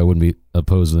tell you another way I wouldn't be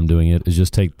opposed to them doing it is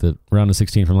just take the round of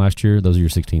 16 from last year. Those are your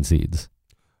 16 seeds.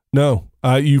 No,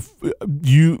 you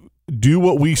do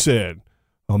what we said.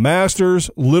 A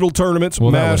Masters, little tournaments,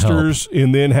 Masters,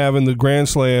 and then having the Grand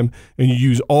Slam, and you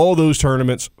use all those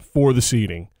tournaments for the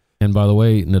seeding. And by the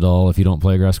way, Nadal, if you don't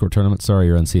play a grass court tournament, sorry,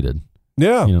 you're unseeded.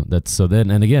 Yeah.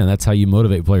 That's how you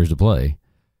motivate players to play.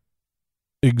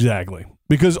 Exactly.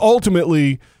 Because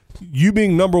ultimately, you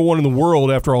being number 1 in the world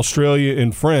after Australia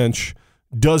and French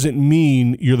doesn't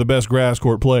mean you're the best grass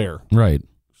court player. Right.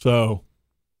 So,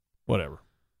 whatever.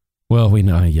 Well, we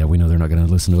know they're not going to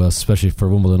listen to us, especially for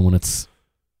Wimbledon when it's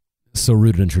so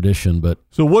rooted in tradition. But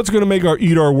so what's going to make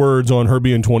eat our words on her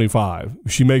being 25?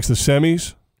 She makes the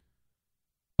semis?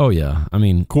 Oh, yeah. I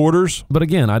mean, quarters? But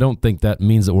again, I don't think that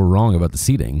means that we're wrong about the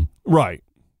seeding. Right.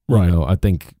 I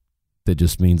think that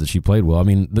just means that she played well. I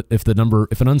mean, if an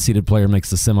unseeded player makes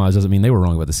the semis, doesn't mean they were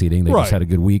wrong about the seeding. They just had a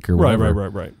good week or whatever.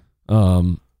 Right.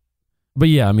 But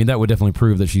yeah, I mean, that would definitely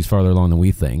prove that she's farther along than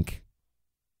we think.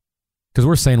 Because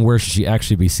we're saying where should she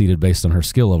actually be seated based on her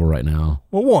skill level right now?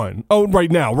 Well, one. Oh, right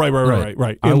now.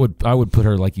 Right. I would put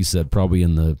her, like you said, probably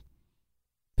in the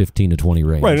 15 to 20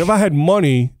 range. Right. If I had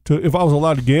money if I was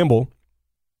allowed to gamble,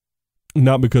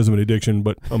 not because of an addiction,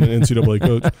 but I'm an NCAA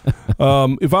coach.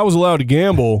 If I was allowed to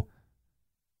gamble,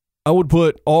 I would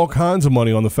put all kinds of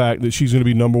money on the fact that she's going to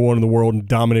be number one in the world and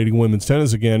dominating women's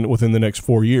tennis again within the next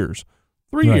 4 years.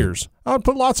 3 years. I would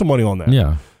put lots of money on that.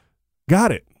 Yeah.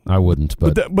 Got it. I wouldn't,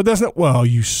 but that's not. Well,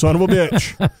 you son of a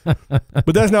bitch.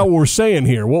 But that's not what we're saying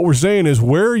here. What we're saying is,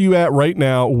 where are you at right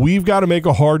now? We've got to make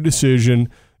a hard decision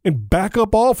and back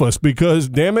up off us because,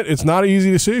 damn it, it's not an easy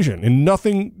decision. And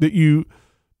nothing that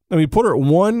put her at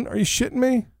 1. Are you shitting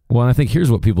me? Well, I think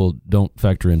here's what people don't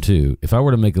factor in too. If I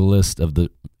were to make a list of the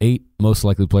 8 most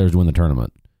likely players to win the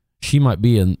tournament, she might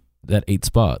be in that 8th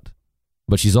spot,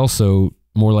 but she's also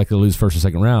more likely to lose first or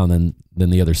second round than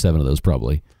the other 7 of those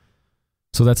probably.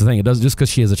 So that's the thing. It doesn't just because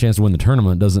she has a chance to win the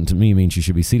tournament doesn't to me mean she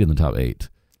should be seated in the top 8.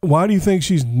 Why do you think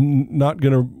she's not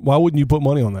gonna? Why wouldn't you put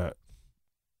money on that?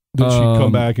 Did she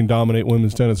come back and dominate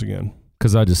women's tennis again?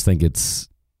 Because I just think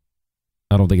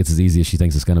I don't think it's as easy as she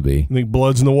thinks it's going to be. You think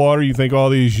blood's in the water? You think all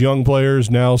these young players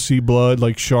now see blood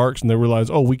like sharks and they realize,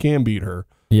 oh, we can beat her?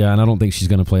 Yeah, and I don't think she's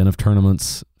going to play enough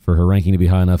tournaments for her ranking to be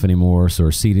high enough anymore. So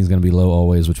her seeding's going to be low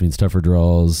always, which means tougher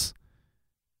draws.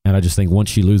 And I just think once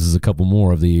she loses a couple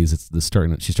more of these, she's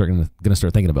going to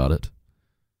start thinking about it.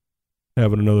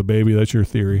 Having another baby, that's your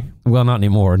theory. Well, not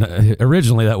anymore.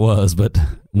 Originally that was, but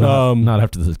not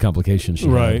after the complications she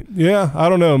had. Yeah, I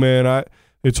don't know, man.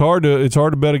 It's hard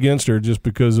to bet against her just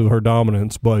because of her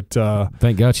dominance, but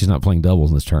thank God she's not playing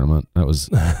doubles in this tournament. That was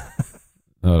I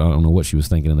don't know what she was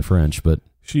thinking in the French, but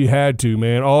she had to,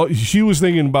 man. She was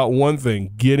thinking about one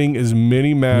thing, getting as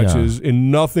many matches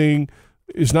and nothing.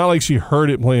 It's not like she heard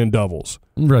it playing doubles.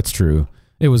 That's true.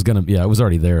 It was it was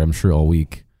already there, I'm sure, all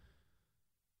week.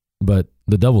 But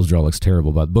the doubles draw looks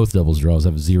terrible. But both doubles draws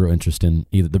have zero interest in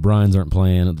either. The Bryans aren't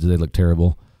playing. They look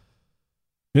terrible.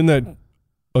 Isn't that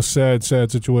a sad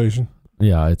situation?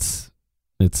 Yeah, it's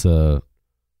we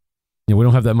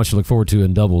don't have that much to look forward to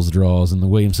in doubles draws, and the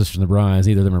Williams sisters and the Bryans,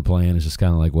 neither of them are playing. It's just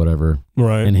kind of like whatever.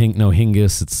 Right. And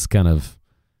Hingis, it's kind of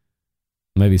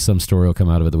maybe some story will come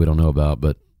out of it that we don't know about,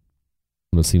 but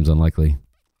it seems unlikely.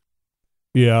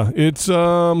 Yeah, it's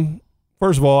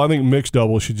first of all, I think mixed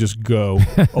doubles should just go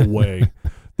away.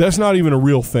 That's not even a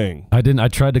real thing. I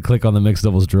tried to click on the mixed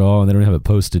doubles draw, and they don't have it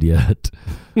posted yet.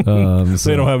 They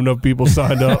don't have enough people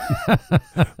signed up.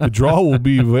 The draw will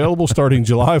be available starting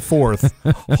July 4th.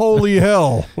 Holy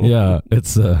hell. Yeah,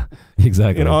 it's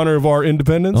exactly. In honor of our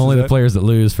independence? Only the players that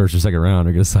lose first or second round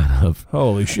are going to sign up.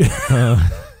 Holy shit. They're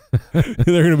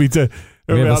going to be...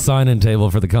 we have a sign-in table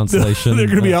for the constellation. They're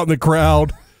going to be out in the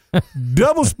crowd.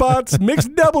 Double spots,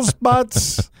 mixed double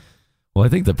spots. Well, I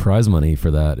think the prize money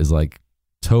for that is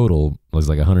total was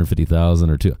 $150,000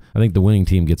 or $2. I think the winning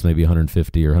team gets maybe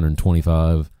 $150 or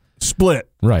 $125.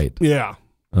 Split. Right. Yeah.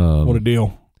 What a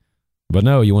deal. But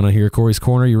no, you want to hear Corey's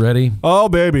Corner? You ready? Oh,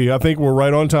 baby. I think we're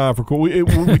right on time for Corey.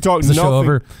 We talked nothing. Show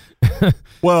over?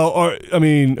 Well, are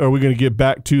we going to get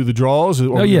back to the draws?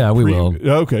 Oh, yeah, we will.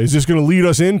 Okay. Is this going to lead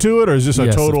us into it, or is this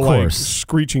a total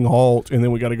screeching halt, and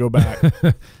then we got to go back?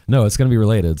 No, it's going to be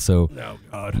related. So, oh,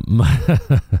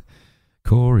 God.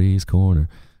 Corey's Corner.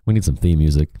 We need some theme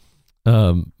music.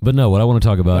 But no, what I want to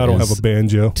talk about I don't have a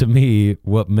banjo. To me,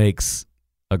 what makes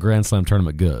a Grand Slam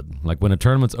tournament good? When a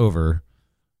tournament's over,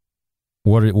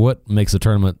 what makes a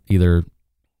tournament either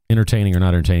entertaining or not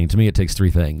entertaining? To me, it takes 3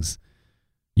 things.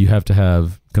 You have to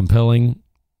have compelling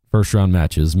first-round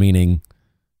matches, meaning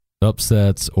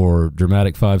upsets or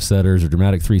dramatic 5-setters or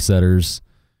dramatic 3-setters.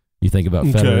 You think about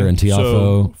Federer and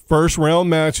Tiafoe. So first-round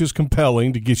matches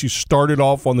compelling to get you started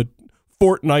off on the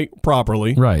fortnight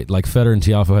properly. Right, like Federer and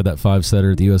Tiafoe had that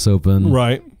 5-setter at the U.S. Open.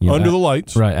 Right, under the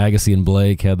lights. Right, Agassi and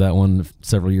Blake had that one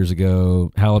several years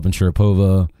ago. Halep and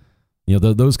Sharapova.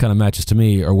 Those kind of matches to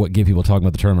me are what get people talking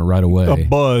about the tournament right away. A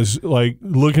buzz, like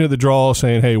looking at the draw,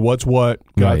 saying, hey, what's what?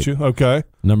 Got you. Okay.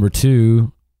 Number 2,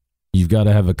 you've got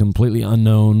to have a completely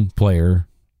unknown player,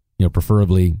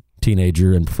 preferably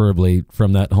teenager and preferably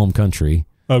from that home country.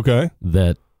 Okay.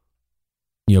 That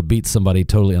beats somebody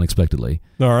totally unexpectedly.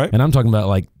 All right. And I'm talking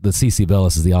about the CC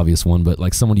Bellis is the obvious one,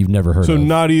 but someone you've never heard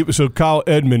of. So Kyle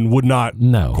Edmund would not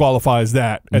qualify as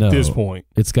that at this point.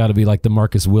 It's got to be like the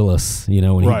Marcus Willis,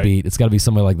 when he beat. It's got to be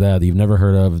somebody like that you've never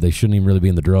heard of. They shouldn't even really be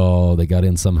in the draw. They got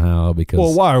in somehow because.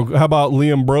 Well, why? How about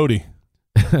Liam Brody?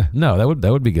 No,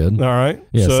 that would be good. All right.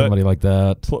 Yeah, so somebody like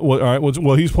that. All right.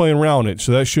 Well, he's playing Raonic,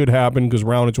 so that should happen because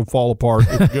Raonic will fall apart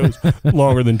if it goes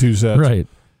longer than 2 sets. Right.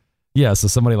 Yeah, so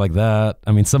somebody like that.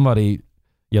 I mean,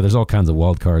 there's all kinds of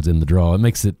wild cards in the draw. It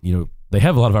makes it, they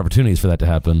have a lot of opportunities for that to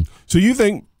happen. So you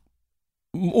think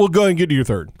we'll go ahead and get to your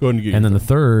third. Go ahead and get. And then the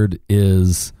third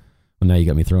is now you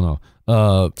got me thrown off.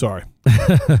 Sorry.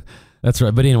 That's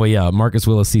right. But anyway, yeah, Marcus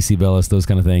Willis, CeCe Bellis, those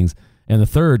kind of things. And the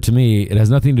third, to me, it has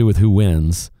nothing to do with who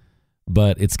wins,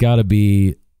 but it's got to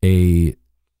be a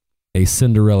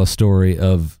Cinderella story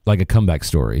of like a comeback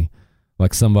story,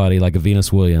 like somebody like a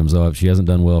Venus Williams. Oh, if she hasn't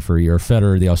done well for a year, or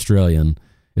Federer, the Australian,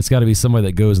 it's got to be somebody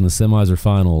that goes in the semis or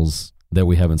finals that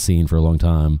we haven't seen for a long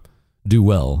time do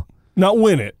well, not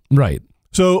win it. Right.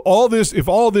 So if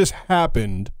all this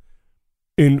happened,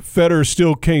 and Federer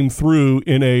still came through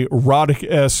in a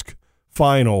Roddick-esque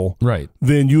final, right,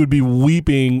 then you would be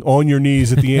weeping on your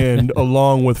knees at the end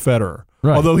along with Federer.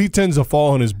 Right. Although he tends to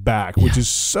fall on his back, which is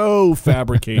so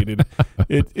fabricated.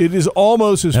 It is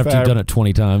almost as after you've done it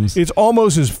 20 times. It's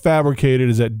almost as fabricated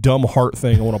as that dumb heart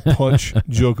thing. I want to punch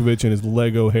Djokovic in his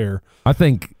Lego hair. I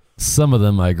think some of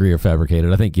them, I agree, are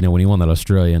fabricated. I think, when he won that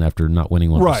Australian after not winning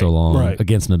one for so long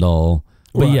against Nadal.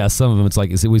 But yeah, some of them, it's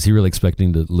like, was he really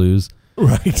expecting to lose?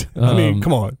 Right. I mean,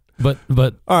 come on. But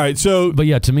all right. So, but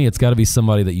yeah, to me, it's got to be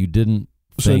somebody that you didn't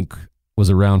think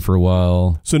was around for a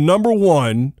while. So number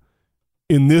one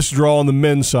in this draw on the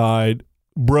men's side,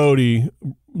 Liam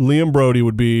Brody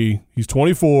would be. He's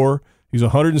 24. He's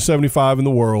 175 in the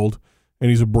world, and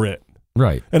he's a Brit.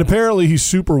 Right. And apparently, he's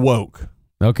super woke.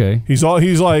 Okay. He's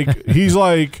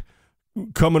like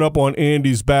coming up on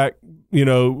Andy's back,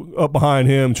 up behind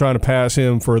him, trying to pass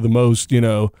him for the most,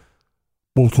 Well,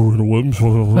 Serena Williams.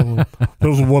 There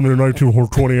was a woman in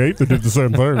 1928 that did the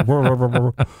same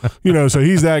thing. So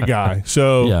he's that guy.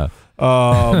 So yeah.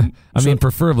 I mean,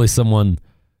 preferably someone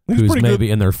who's maybe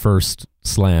good in their first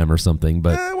slam or something,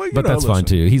 but that's fine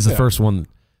too. He's the first one,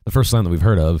 the first slam that we've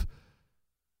heard of.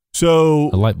 So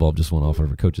a light bulb just went off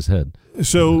over Coach's head.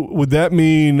 So would that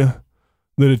mean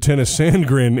that a Tennis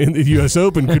Sandgren in the U.S.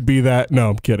 Open could be that? No,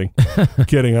 I'm kidding. I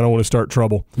don't want to start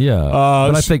trouble. Yeah,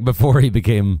 but I think before he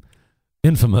became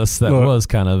infamous, that was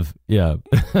kind of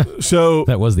so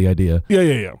that was the idea.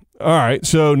 Yeah. All right.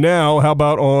 So now, how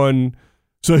about on?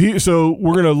 So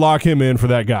we're gonna lock him in for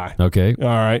that guy. Okay. All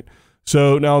right.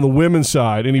 So now on the women's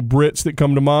side, any Brits that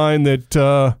come to mind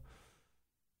that?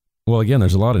 Well, again,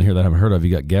 there's a lot in here that I haven't heard of.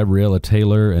 You got Gabriella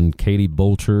Taylor and Katie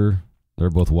Bolter. They're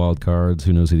both wild cards.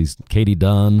 Who knows who these? Katie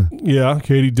Dunn. Yeah,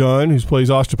 Katie Dunn, who plays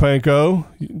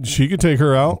Ostapenko. She could take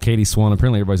her out. Katie Swan.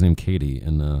 Apparently, everybody's named Katie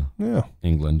in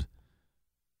England.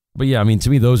 But yeah, I mean, to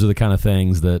me, those are the kind of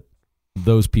things that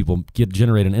those people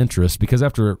generate an interest, because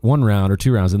after one round or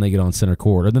two rounds, then they get on center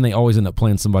court, or then they always end up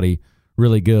playing somebody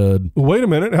really good. Wait a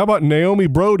minute. How about Naomi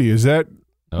Brody? Is that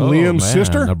Liam's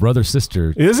sister? A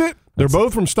brother-sister. Is it? They're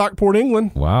both from Stockport,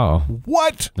 England. Wow.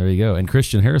 What? There you go. And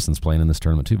Christian Harrison's playing in this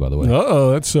tournament too, by the way.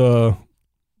 Uh-oh. That's, I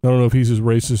don't know if he's as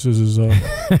racist as his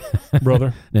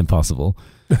brother. Impossible.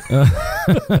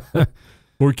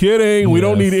 We're kidding. Yes. We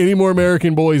don't need any more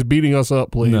American boys beating us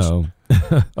up, please. No.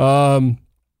 All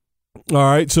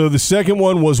right. So the second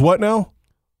one was what now?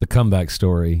 The comeback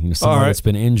story. Somebody that's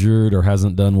been injured or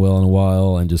hasn't done well in a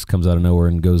while and just comes out of nowhere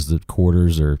and goes to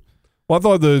quarters or. Well, I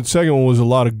thought the second one was a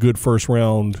lot of good first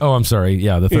round. Oh, I'm sorry.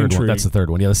 Yeah, the third one. That's the third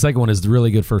one. Yeah, the second one is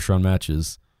really good first round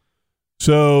matches.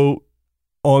 So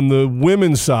on the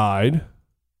women's side,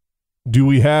 do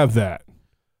we have that?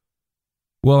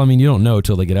 Well, I mean, you don't know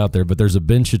until they get out there, but there's a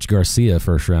Bencic Garcia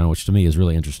first round, which to me is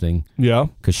really interesting. Yeah.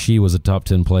 Because she was a top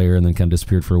 10 player and then kind of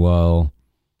disappeared for a while.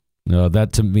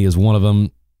 That to me is one of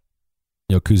them.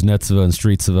 Kuznetsova and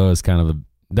Strietsova is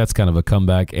that's kind of a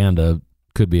comeback and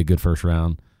could be a good first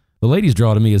round. The ladies'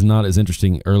 draw to me is not as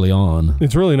interesting early on.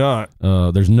 It's really not.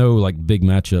 There's no big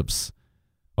matchups.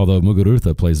 Although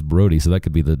Muguruza plays Brody, so that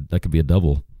could be a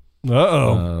double.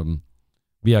 Uh-oh.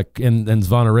 Yeah, and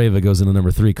Zvonareva goes into number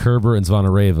 3. Kerber and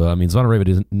Zvonareva. I mean,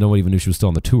 Zvonareva nobody even knew she was still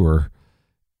on the tour,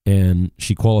 and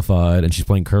she qualified, and she's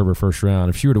playing Kerber first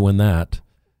round. If she were to win that,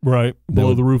 right,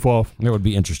 blow the roof off. That would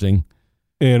be interesting.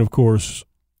 And of course,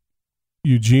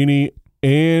 Eugenie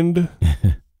and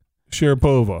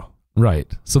Sharapova.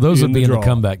 Right. So those would be in the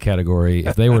comeback category.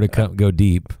 If they were to go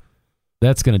deep,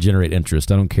 that's going to generate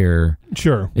interest. I don't care if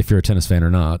you're a tennis fan or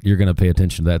not. You're going to pay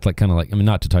attention to that. It's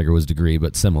not to Tiger Woods' degree,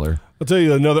 but similar. I'll tell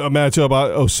you another matchup.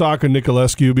 Osaka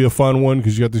Nicolescu would be a fun one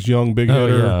because you got this young big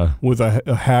hitter with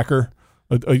a hacker.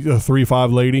 A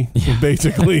 3-5 lady,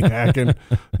 basically hacking.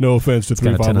 No offense to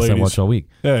 3-5 ladies. I watch all week.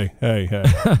 Hey,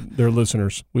 they're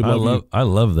listeners. We love you. I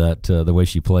love that the way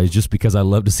she plays, just because I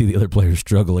love to see the other players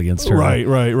struggle against her. Right.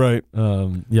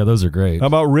 Yeah, those are great. How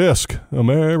about Risk,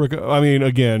 America? I mean,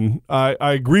 again, I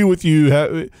agree with you.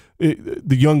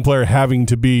 The young player having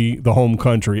to be the home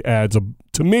country adds a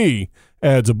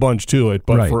bunch to it.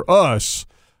 But for us,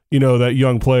 that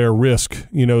young player risk,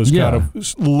 is kind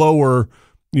of lower,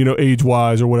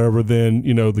 age-wise or whatever than,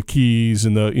 the Keys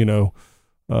and the,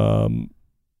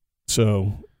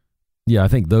 so. Yeah, I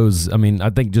think I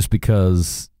think just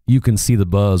because you can see the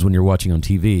buzz when you're watching on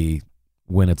TV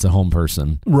when it's a home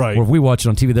person. Right. Or if we watch it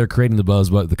on TV, they're creating the buzz,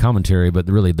 but the commentary, but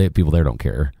really people there don't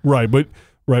care. Right, but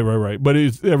But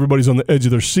everybody's on the edge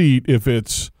of their seat if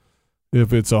it's a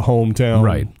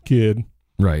hometown kid.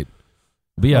 Right.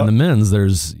 But yeah, in the men's,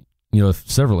 there's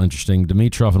several interesting.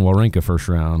 Dimitrov and Wawrinka first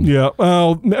round. Yeah.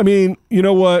 Well, I mean, you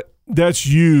know what? That's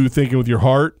you thinking with your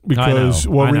heart because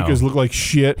Wawrinka's look like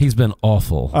shit. He's been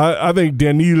awful. I think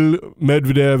Daniil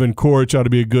Medvedev and Coric ought to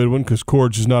be a good one because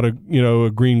Coric is not a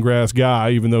green grass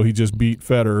guy, even though he just beat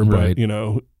Federer. Right.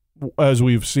 But as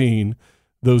we've seen,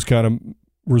 those kind of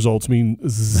results mean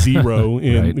zero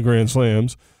in the Grand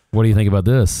Slams. What do you think about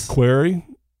this? Query?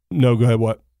 No, go ahead.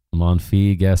 What?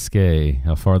 Monfils, Gasquet.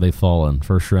 How far they've fallen.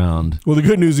 First round. Well, the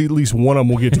good news is at least one of them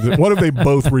will get to what if they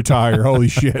both retire? Holy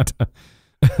shit.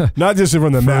 Not just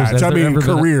from the match. I mean,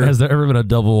 career. Has there ever been a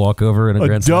double walkover in a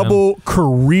Grand Slam? A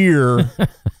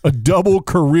double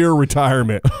career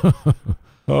retirement.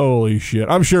 Holy shit.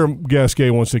 I'm sure Gasquet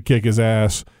wants to kick his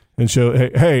ass and show,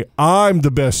 hey, I'm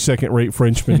the best second-rate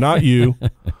Frenchman, not you.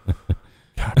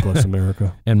 God bless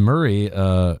America. And Murray,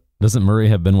 doesn't Murray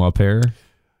have Benoit Paire?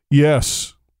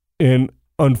 Yes. And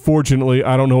unfortunately,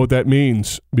 I don't know what that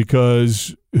means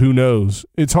because who knows?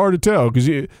 It's hard to tell because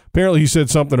apparently he said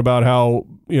something about how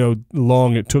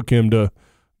long it took him to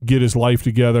get his life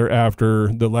together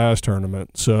after the last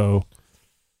tournament. So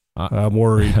I'm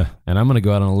worried. And I'm going to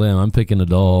go out on a limb. I'm picking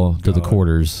Nadal to the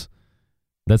quarters.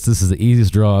 This is the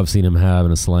easiest draw I've seen him have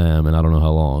in a slam, and I don't know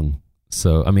how long.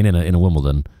 So I mean, in a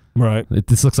Wimbledon, right?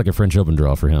 This looks like a French Open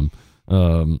draw for him.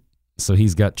 So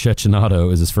he's got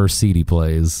Cecchinato as his first seed he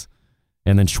plays.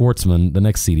 And then Schwartzman, the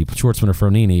next seed, Schwartzman or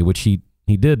Fronini, which he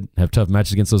did have tough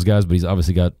matches against those guys, but he's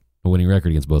obviously got a winning record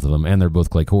against both of them, and they're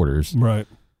both clay quarters. Right.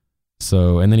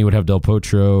 So, and then he would have Del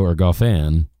Potro or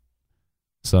Goffin.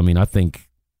 So, I mean, I think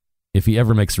if he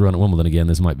ever makes a run at Wimbledon again,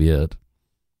 this might be it.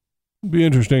 It'd be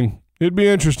interesting.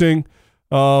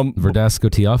 Verdasco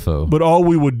Tiafoe. But all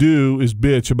we would do is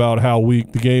bitch about how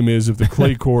weak the game is if the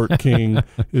clay court king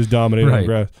is dominating on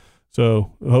grass.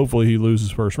 So hopefully he loses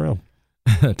first round.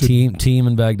 Team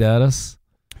and Baghdatis.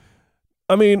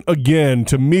 I mean, again,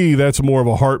 to me, that's more of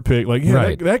a heart pick. Like,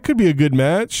 that could be a good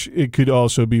match. It could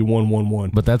also be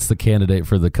 1-1-1. But that's the candidate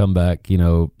for the comeback,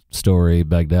 story.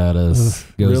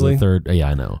 Baghdatis goes to the third. Yeah,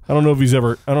 I know. I don't know if he's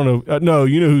ever. I don't know. No,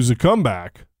 you know who's the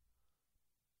comeback?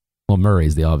 Well,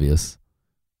 Murray's the obvious.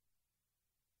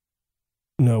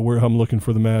 No, I'm looking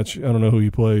for the match. I don't know who he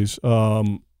plays.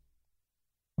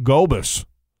 Gulbis.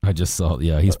 I just saw.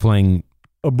 Yeah, he's playing.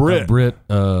 A Brit,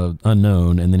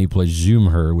 unknown, and then he plays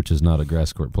Zumher, which is not a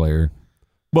grass court player.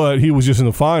 But he was just in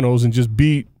the finals and just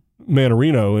beat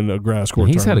Manarino in a grass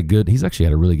court tournament. He's actually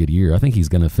had a really good year. I think he's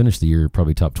going to finish the year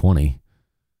probably top 20.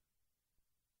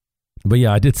 But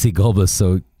yeah, I did see Gulbis,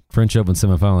 so French Open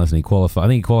semifinalist, and he qualified. I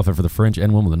think he qualified for the French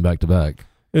and Wimbledon back-to-back.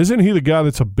 Isn't he the guy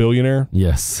that's a billionaire?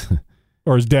 Yes.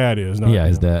 Or his dad is.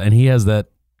 His dad. And he has that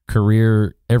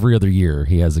career every other year.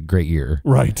 He has a great year,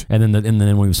 right? And then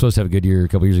when he was supposed to have a good year a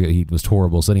couple years ago, he was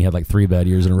horrible. So then he had like 3 bad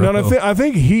years in a row. No, I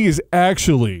think he is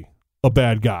actually a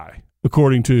bad guy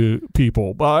according to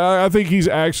people. But I think he's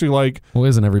actually like, well,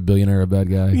 isn't every billionaire a bad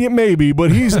guy? Yeah, maybe,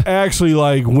 but he's actually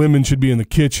like women should be in the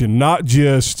kitchen, not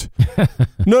just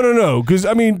no. Because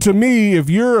I mean, to me, if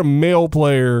you're a male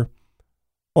player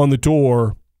on the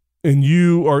tour and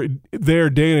you are there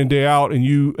day in and day out and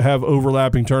you have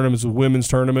overlapping tournaments with women's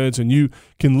tournaments and you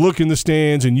can look in the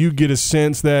stands and you get a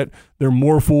sense that they're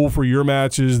more full for your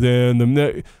matches than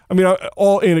the – I mean,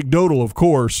 all anecdotal, of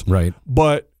course. Right.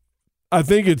 But I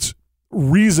think it's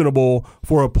reasonable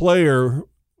for a player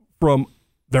from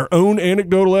their own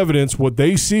anecdotal evidence, what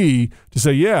they see, to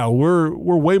say, yeah, we're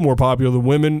way more popular than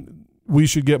women. We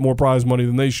should get more prize money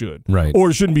than they should. Right. Or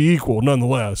it shouldn't be equal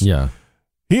nonetheless. Yeah.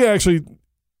 He actually –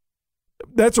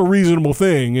 that's a reasonable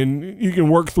thing, and you can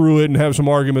work through it and have some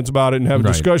arguments about it and have a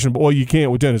discussion. But you can't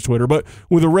with tennis Twitter. But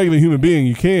with a regular human being,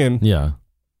 you can. Yeah.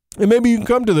 And maybe you can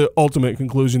come to the ultimate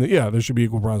conclusion that, yeah, there should be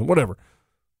equal prize, whatever.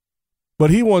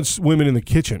 But he wants women in the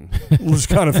kitchen, this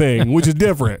kind of thing, which is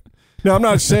different. Now, I'm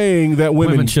not saying that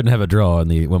women shouldn't have a draw in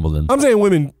the Wimbledon. I'm saying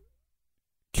women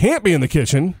can't be in the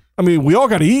kitchen. I mean, we all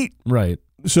got to eat. Right.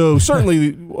 So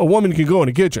certainly a woman can go in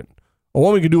the kitchen. A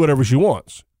woman can do whatever she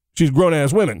wants. She's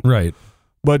grown-ass women. Right.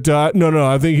 But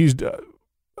no, I think he's,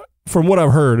 from what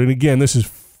I've heard, and again, this is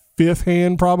fifth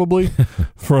hand probably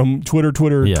from Twitter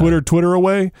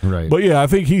away. Right. But yeah, I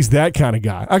think he's that kind of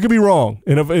guy. I could be wrong,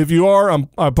 and if you are, I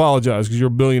apologize because you're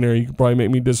a billionaire. You could probably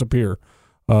make me disappear,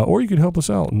 or you could help us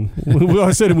out. And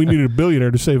I said we needed a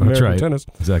billionaire to save American tennis.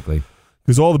 Exactly.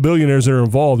 Because all the billionaires that are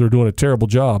involved are doing a terrible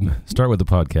job. Start with the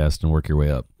podcast and work your way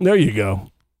up. There you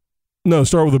go. No,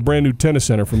 start with a brand new tennis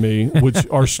center for me, which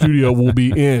our studio will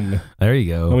be in. There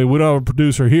you go. I mean, we don't have a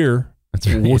producer here. That's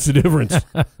right. What's the difference?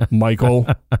 Michael,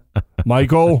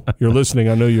 you're listening.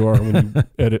 I know you are when you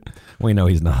edit. We know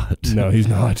he's not. No, he's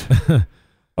not.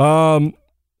 All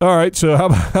right, so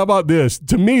how about this?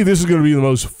 To me, this is going to be the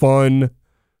most fun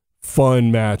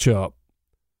matchup.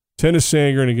 Tennis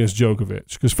Sandgren against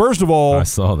Djokovic. Because first of all, I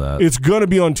saw that. It's going to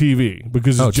be on TV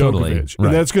because it's Djokovic. Totally. Right.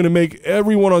 And that's going to make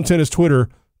everyone on tennis Twitter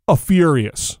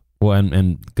furious. Well,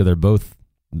 and they're both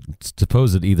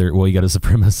supposed either. Well, you got a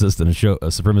supremacist and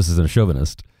a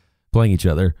chauvinist playing each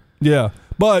other. Yeah,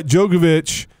 but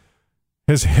Djokovic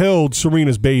has held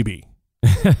Serena's baby,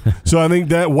 so I think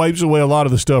that wipes away a lot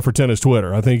of the stuff for tennis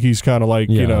Twitter. I think he's kind of like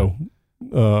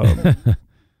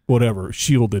whatever,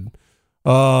 shielded.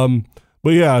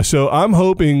 But yeah, so I'm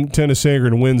hoping Tennis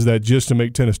Sandgren wins that just to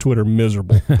make tennis Twitter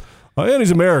miserable. And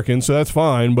he's American, so that's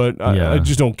fine, but I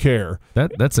just don't care.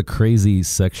 That's a crazy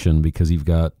section because you've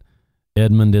got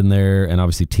Edmund in there and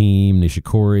obviously Thiem,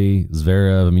 Nishikori,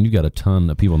 Zverev. I mean, you've got a ton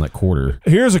of people in that quarter.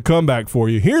 Here's a comeback for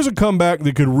you. Here's a comeback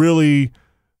that could really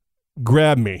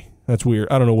grab me. That's weird.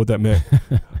 I don't know what that meant.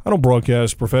 I don't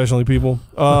broadcast professionally, people.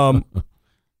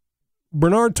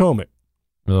 Bernard Tomic.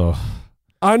 Oh.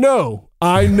 I know.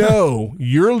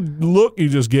 Your look you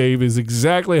just gave is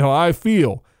exactly how I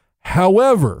feel.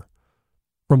 However,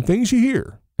 from things you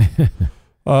hear,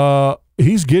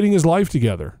 he's getting his life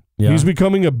together. Yeah. He's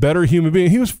becoming a better human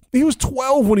being. He was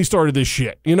 12 when he started this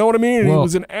shit. You know what I mean? Well, he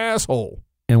was an asshole.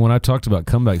 And when I talked about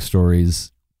comeback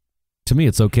stories, to me,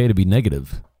 it's okay to be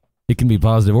negative. It can be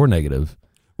positive or negative.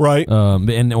 Right.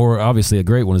 Or obviously a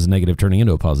great one is negative turning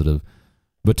into a positive.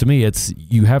 But to me,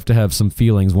 you have to have some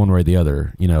feelings one way or the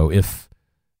other. You know,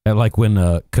 like when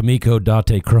Kamiko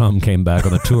Date Crum came back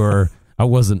on the tour, I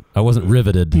wasn't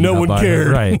riveted. No one cared.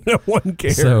 Her, right. No one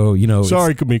cared. So,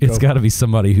 sorry, Kamiko. It's got to be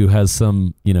somebody who has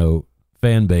some,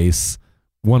 fan base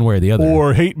one way or the other.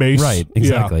 Or hate base. Right,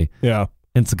 exactly. Yeah.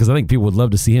 And because I think people would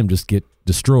love to see him just get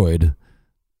destroyed.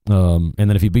 And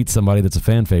then if he beats somebody that's a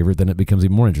fan favorite, then it becomes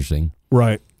even more interesting.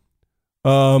 Right.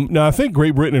 Now, I think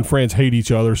Great Britain and France hate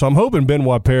each other, so I'm hoping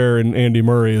Benoit Paire and Andy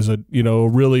Murray is a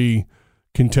really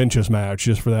contentious match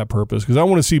just for that purpose, because I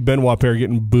want to see Benoit Paire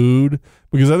getting booed,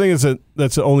 because I think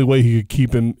that's the only way he could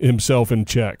keep himself in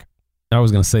check. I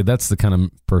was going to say that's the kind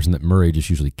of person that Murray just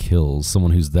usually kills,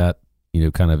 someone who's that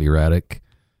kind of erratic.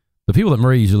 The people that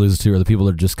Murray usually loses to are the people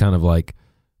that are just kind of like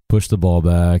push the ball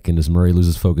back, and does Murray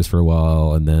loses focus for a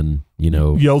while, and then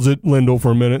yells at Lendl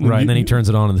for a minute, right? And then he turns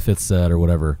it on in the fifth set or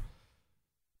whatever,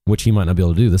 which he might not be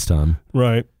able to do this time,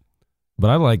 right?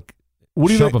 But I like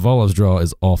Shapovalov's draw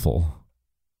is awful.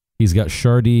 He's got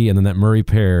Chardy and then that Murray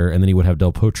pair, and then he would have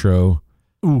Del Potro.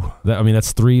 Ooh,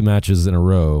 that's 3 matches in a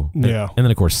row. Yeah, and then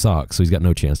of course Sock, so he's got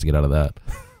no chance to get out of that.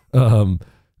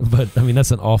 But I mean,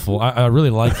 that's an awful. I really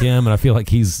like him, and I feel like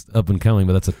he's up and coming,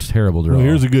 but that's a terrible draw. Well,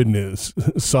 here's the good news: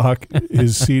 Sock,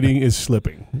 his seeding is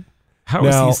slipping. How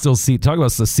is he still seated? Talk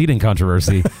about the seeding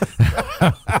controversy.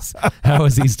 How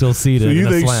is he still seated in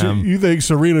a slam? You think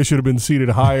Serena should have been seated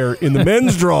higher in the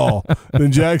men's draw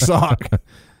than Jack Sock?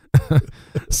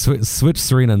 Switch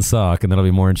Serena and Sock, and that'll be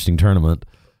a more interesting tournament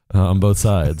on both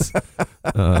sides.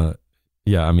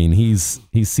 Yeah, I mean he's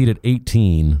seated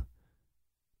 18.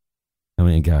 I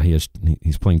mean, God, he's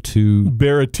playing 2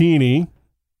 Berrettini,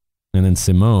 and then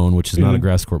Simone, which is not a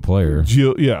grass court player. Or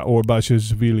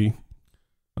Basilashvili.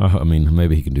 I mean,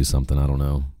 maybe he can do something. I don't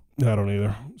know. I don't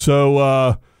either.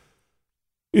 So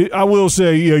I will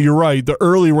say, yeah, you're right. The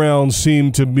early rounds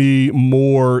seem to be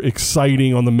more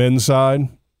exciting on the men's side.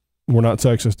 We're not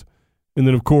sexist. And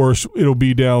then, of course, it'll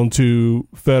be down to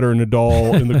Federer and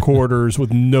Nadal in the quarters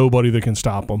with nobody that can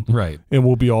stop them. Right. And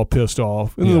we'll be all pissed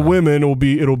off. And the women,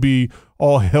 it'll be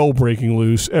all hell breaking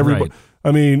loose. Everybody, right.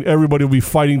 I mean, everybody will be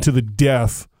fighting to the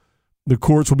death. The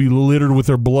courts will be littered with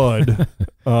their blood.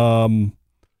 And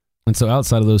so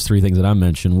outside of those 3 things that I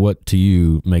mentioned, what to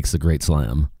you makes a great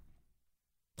slam?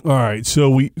 All right.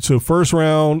 So first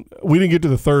round, we didn't get to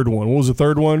the third one. What was the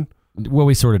third one? Well,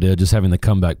 we sort of did, just having the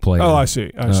comeback player. Oh, I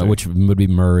see. Which would be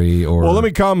Murray or... Well, let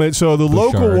me comment. So the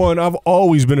Bouchard. Local one, I've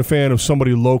always been a fan of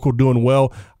somebody local doing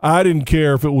well. I didn't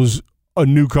care if it was a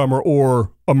newcomer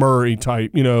or a Murray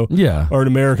type, yeah, or an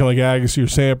American like Agassi or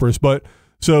Sampras. But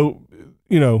so,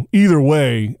 either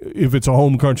way, if it's a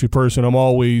home country person, I'm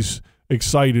always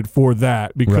excited for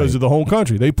that because of the whole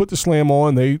country. They put the Slam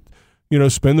on. They,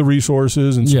 spend the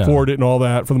resources and support it and all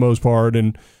that for the most part,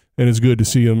 and it's good to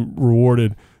see them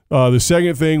rewarded. The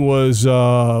second thing was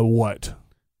what?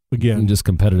 Again, just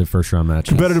competitive first-round matches.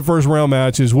 Competitive first-round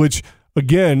matches, which,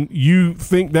 again, you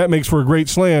think that makes for a great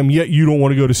Slam, yet you don't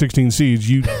want to go to 16 seeds,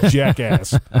 you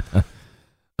jackass.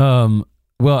 Well,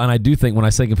 and I do think when I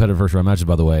say competitive first-round matches,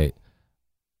 by the way,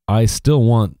 I still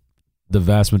want the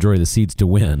vast majority of the seeds to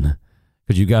win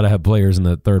because you got to have players in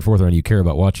the third, fourth round you care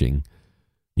about watching.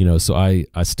 So I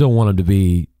still want them to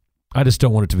be. I just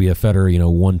don't want it to be a Federer,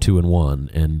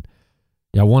 1-2-1, and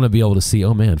I want to be able to see.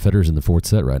 Oh man, Federer's in the fourth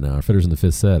set right now, or Federer's in the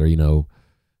fifth set, or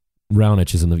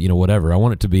Raonic is in the whatever. I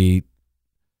want it to be.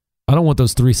 I don't want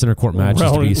those 3 center court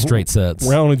matches to be straight sets.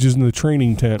 Raonic is in the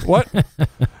training tent. What?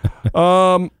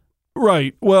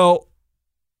 Right. Well,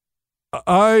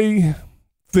 I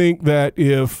think that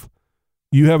if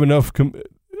you have enough,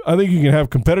 I think you can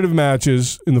have competitive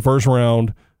matches in the first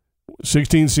round,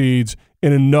 16 seeds,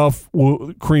 and enough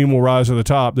cream will rise to the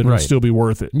top that it'll still be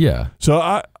worth it. Yeah. So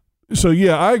I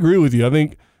agree with you. I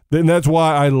think that's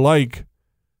why I like,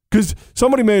 because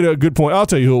somebody made a good point. I'll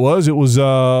tell you who it was. It was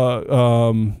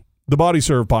the Body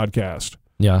Serve podcast.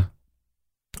 Yeah.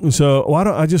 So why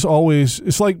don't I just always?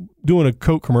 It's like doing a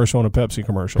Coke commercial on a Pepsi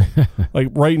commercial, like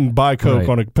writing "Buy Coke"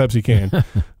 on a Pepsi can.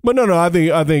 But no, I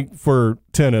think for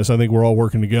tennis, I think we're all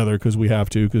working together because we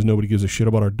have to, because nobody gives a shit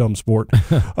about our dumb sport.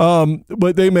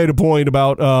 But they made a point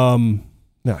about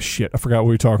I forgot what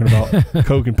we were talking about.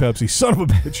 Coke and Pepsi. Son of a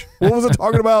bitch. What was I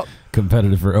talking about?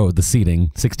 Competitive for the seeding,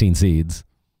 16 seeds.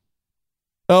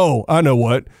 Oh, I know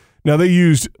what. Now they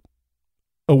used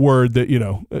a word that,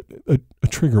 a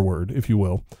trigger word, if you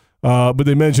will. But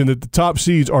they mentioned that the top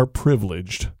seeds are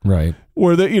privileged. Right.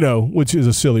 Where which is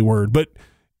a silly word, but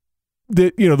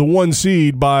that, the one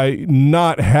seed, by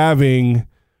not having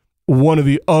one of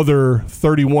the other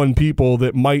 31 people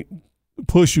that might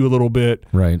push you a little bit,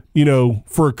 right?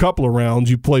 For a couple of rounds,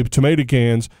 you play tomato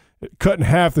cans, cutting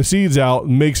half the seeds out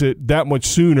makes it that much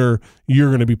sooner you're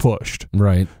going to be pushed.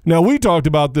 Right. Now, we talked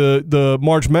about the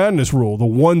March Madness rule, the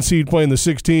one seed playing the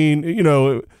 16,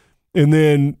 and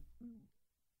then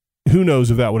who knows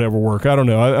if that would ever work. I don't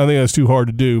know. I think that's too hard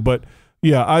to do. But,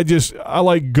 yeah, I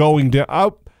like going down.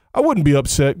 I wouldn't be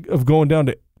upset of going down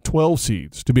to 12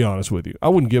 seeds, to be honest with you. I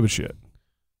wouldn't give a shit.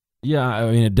 Yeah,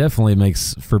 I mean, it definitely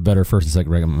makes for better first and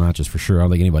second round matches for sure. I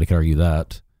don't think anybody could argue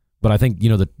that. But I think,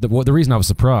 the reason I was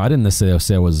surprised, I didn't necessarily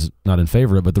say I was not in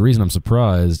favor of it, but the reason I'm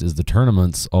surprised is the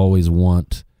tournaments always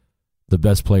want the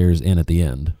best players in at the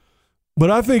end.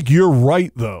 But I think you're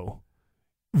right, though,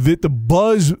 that the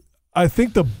buzz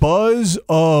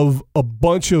of a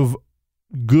bunch of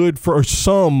good, for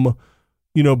some,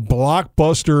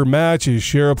 blockbuster matches,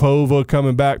 Sharapova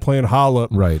coming back playing Halep.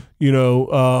 Right.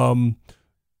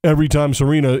 Every time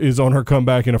Serena is on her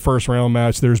comeback in a first round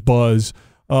match, there's buzz.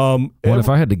 If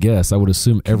I had to guess, I would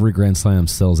assume every Grand Slam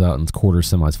sells out in quarters,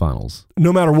 semis, finals.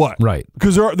 No matter what. Right.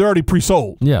 Because they're already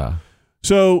pre-sold. Yeah.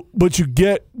 So, but you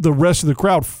get the rest of the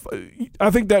crowd.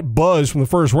 I think that buzz from the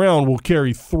first round will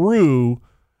carry through,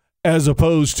 as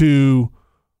opposed to,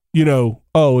 it's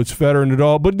Federer and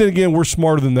Nadal. But then again, we're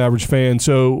smarter than the average fan,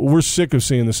 so we're sick of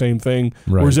seeing the same thing.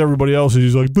 Right. Whereas everybody else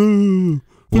is like, the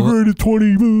greatest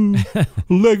 20,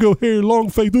 Lego hair, long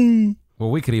face.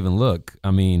 Well, we could even look.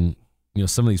 I mean,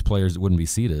 some of these players wouldn't be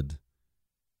seeded.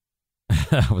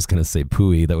 I was going to say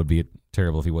Pui. That would be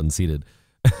terrible if he wasn't seeded.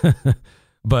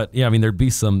 But yeah, I mean, there'd be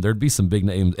some big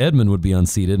names. Edmund would be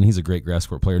unseeded, and he's a great grass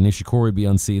court player. Nishikori would be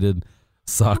unseeded.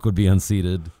 Sock would be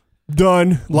unseeded.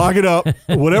 Done. Lock it up.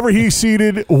 Whatever he's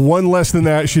seeded, one less than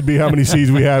that should be how many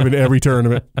seeds we have in every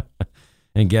tournament.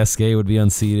 And Gasquet would be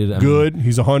unseeded. Good.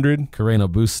 He's 100. Carreno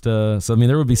Busta. So I mean,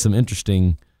 there would be some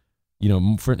interesting,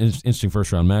 interesting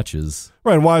first round matches.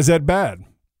 Right. And why is that bad?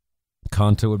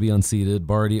 Konta would be unseeded.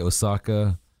 Barty,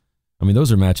 Osaka. I mean, those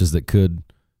are matches that could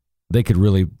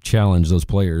really challenge those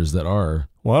players that are.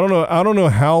 Well, I don't know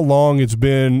how long it's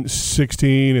been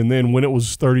 16 and then when it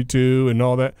was 32 and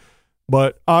all that.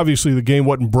 But obviously the game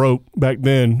wasn't broke back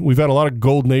then. We've had a lot of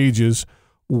golden ages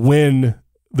when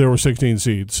there were 16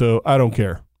 seeds, so I don't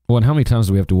care. Well, and how many times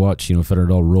do we have to watch, Federer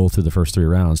roll through the first 3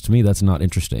 rounds? To me, that's not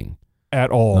interesting at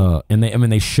all. And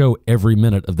they show every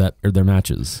minute of their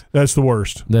matches. That's the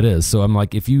worst. That is. So I'm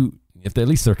like, if at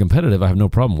least they're competitive, I have no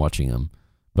problem watching them.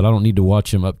 But I don't need to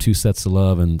watch them up 2 sets to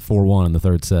love and 4-1 in the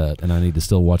third set, and I need to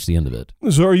still watch the end of it.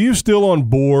 So are you still on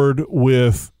board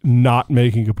with not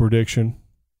making a prediction?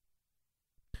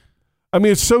 I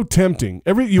mean, it's so tempting.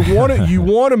 You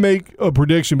want to make a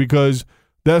prediction because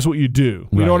that's what you do.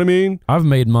 You know what I mean? I've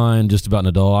made mine just about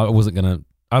Nadal.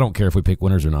 I don't care if we pick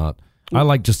winners or not. I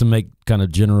like just to make kind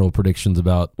of general predictions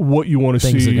about what you want to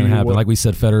see. Things that are going to happen. Like we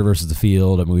said, Federer versus the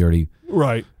field. I mean, we already...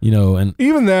 Right. And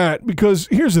even that, because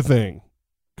here's the thing.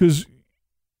 Because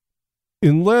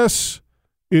unless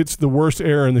it's the worst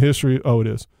error in the history... Oh, it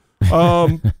is.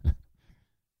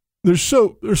 There's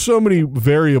so many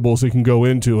variables that can go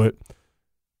into it.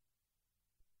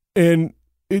 And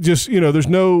it just, there's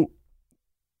no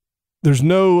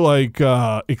like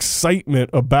excitement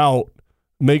about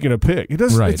making a pick. It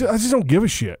doesn't. Right. I just don't give a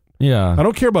shit. Yeah. I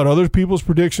don't care about other people's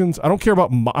predictions. I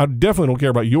definitely don't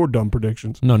care about your dumb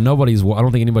predictions. No, I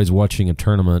don't think anybody's watching a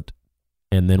tournament,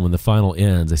 and then when the final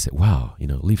ends, they say, "Wow,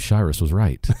 Leif Shiras was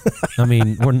right." I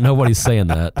mean, nobody's saying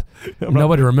that.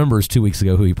 Nobody remembers 2 weeks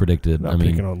ago who he predicted. I'm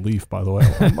picking on Leif, by the way.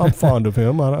 I'm fond of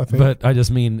him. I think. But I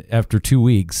just mean after 2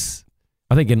 weeks,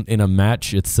 I think in a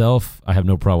match itself, I have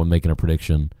no problem making a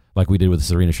prediction like we did with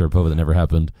Serena Sharapova that never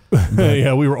happened. But,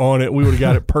 yeah, we were on it. We would have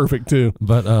got it perfect too.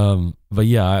 But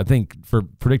yeah, I think for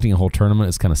predicting a whole tournament,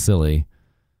 it's kind of silly.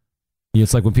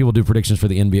 It's like when people do predictions for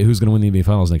the NBA, who's going to win the NBA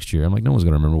Finals next year? I'm like, no one's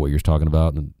going to remember what you're talking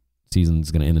about, and the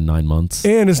season's going to end in 9 months.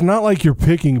 And it's not like you're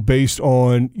picking based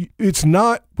on. It's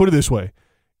not. Put it this way,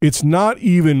 it's not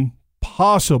even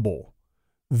possible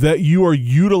that you are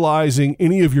utilizing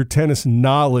any of your tennis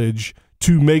knowledge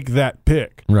to make that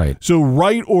pick. Right. So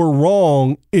right or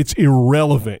wrong, it's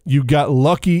irrelevant. You got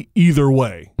lucky either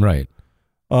way. Right.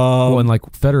 And like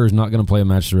Federer is not going to play a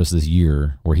match the rest of this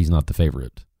year where he's not the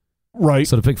favorite. Right.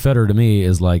 So to pick Federer to me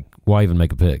is like, why even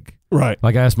make a pick? Right.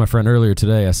 Like I asked my friend earlier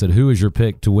today, I said, who is your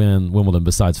pick to win Wimbledon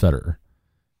besides Federer?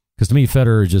 Because to me,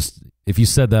 Federer just, if you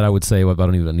said that, I would say, well, I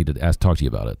don't even need to talk to you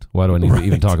about it. Why do I need to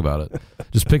even talk about it?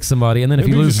 Just pick somebody, and then if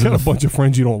he loses, you just got a bunch of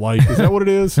friends you don't like. Is that what it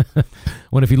is?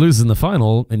 When if he loses in the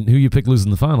final, and who you pick loses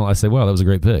in the final, I say, wow, that was a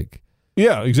great pick.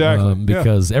 Yeah, exactly.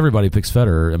 Because everybody picks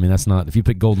Federer. I mean, that's not, if you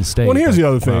pick Golden State. Well, here's the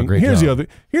other thing. Wow,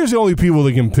 here's the only people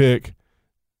that can pick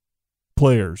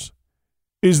players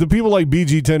is the people like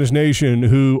BG Tennis Nation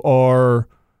who are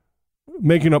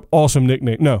making up awesome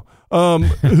nicknames. No.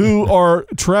 Who are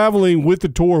traveling with the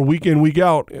tour week in, week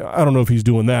out. I don't know if he's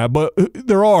doing that, but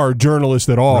there are journalists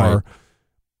that are. Right.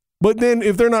 But then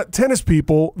if they're not tennis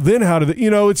people, then how do they,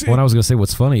 it's... What I was going to say,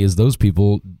 what's funny is those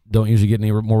people don't usually get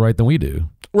any more right than we do.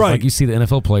 Right. Like you see the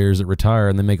NFL players that retire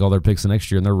and they make all their picks the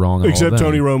next year and they're wrong. Except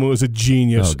Tony Romo is a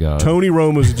genius. Oh, God. Tony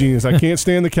Romo is a genius. I can't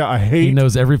stand the cow. I hate... He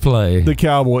knows every play. The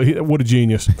Cowboy. What a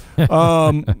genius.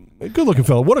 Good-looking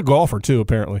fellow. What a golfer, too,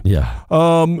 apparently. Yeah.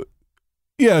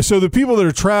 Yeah, so the people that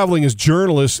are traveling as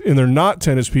journalists and they're not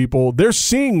tennis people, they're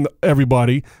seeing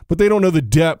everybody, but they don't know the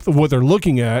depth of what they're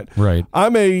looking at. Right. I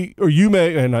may, or you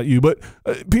may, and not you, but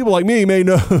people like me may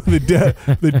know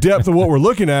the depth of what we're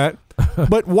looking at.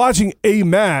 But watching a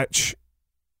match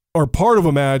or part of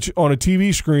a match on a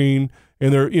TV screen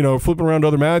and they're flipping around to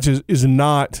other matches is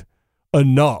not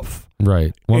enough.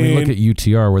 Right. Well, I mean, look at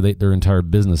UTR where their entire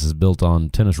business is built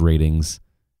on tennis ratings,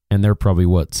 and they're probably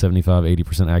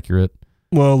 75-80% accurate.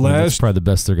 Well, that's probably the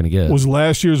best they're going to get. Was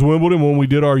last year's Wimbledon when we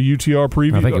did our UTR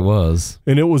preview? I think it was.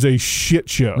 And it was a shit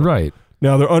show. Right.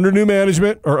 Now, they're under new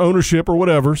management or ownership or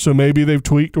whatever, so maybe they've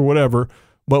tweaked or whatever.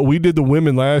 But we did the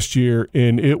women last year,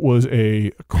 and it was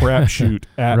a crapshoot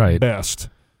at right. best.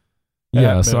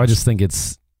 Yeah, so I just think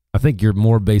I think you're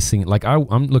more basing, like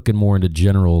I'm looking more into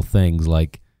general things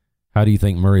like how do you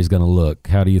think Murray's going to look?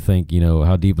 How do you think,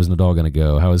 how deep is Nadal going to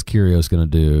go? How is Kyrgios going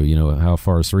to do? How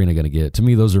far is Serena going to get? To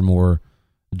me, those are more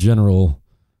general,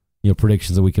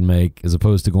 predictions that we can make as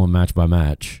opposed to going match by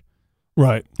match.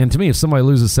 Right. And to me, if somebody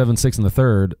loses 7-6 in the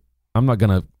third, I'm not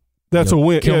going to a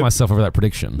win. Kill myself over that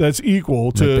prediction. That's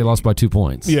equal to... They lost by 2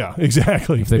 points. Yeah,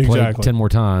 exactly. If they play 10 more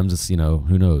times, it's,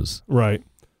 who knows? Right.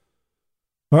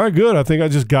 All right, good. I think I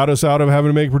just got us out of having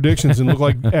to make predictions and look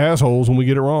like assholes when we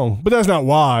get it wrong. But that's not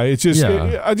why. It's just,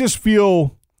 I just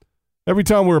feel every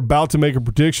time we're about to make a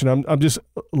prediction, I'm just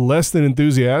less than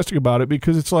enthusiastic about it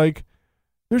because it's like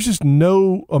there's just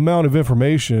no amount of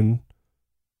information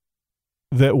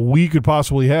that we could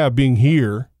possibly have being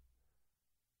here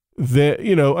that,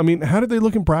 how did they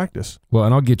look in practice? Well,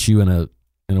 and I'll get you in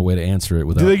a way to answer it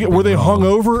without... Were they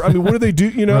hungover? I mean, what did they do?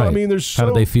 Right. There's how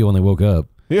did they feel when they woke up?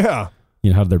 Yeah.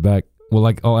 How did their back...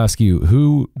 Well, I'll ask you,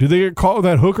 who... Did they get caught with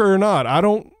that hooker or not? I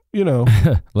don't,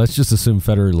 Let's just assume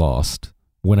Federer lost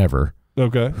whenever.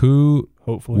 Okay. Who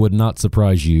hopefully would not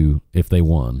surprise you if they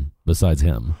won besides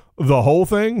him? The whole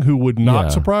thing? Who would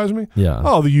not surprise me? Yeah.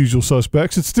 Oh, the usual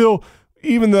suspects. It's still,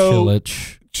 even though...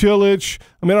 Cilic.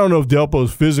 I mean, I don't know if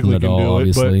Delpo's physically Nadal, can do it.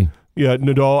 Obviously. But yeah,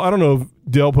 Nadal. I don't know if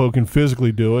Delpo can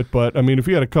physically do it, but I mean, if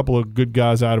he had a couple of good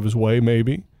guys out of his way,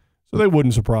 maybe. So they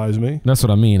wouldn't surprise me. That's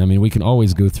what I mean. I mean, we can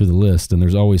always go through the list, and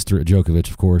there's always Djokovic,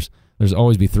 of course. There's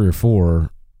always be 3 or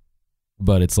 4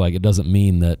 but it's like it doesn't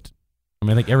mean that. I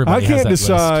mean, I think everybody. I can't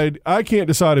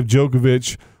decide if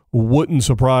Djokovic wouldn't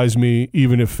surprise me,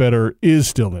 even if Federer is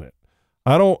still in it.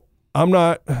 I'm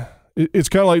not. It's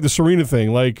kind of like the Serena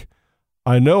thing. Like,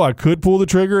 I know I could pull the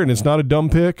trigger, and it's not a dumb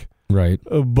pick, right?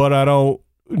 But I don't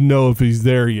know if he's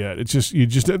there yet. It's just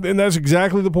and that's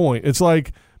exactly the point. It's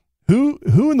like who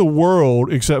in the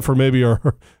world, except for maybe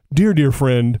our dear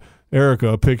friend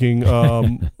Erica, picking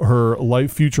her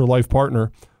future life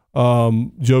partner,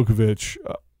 Djokovic.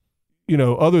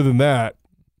 Other than that,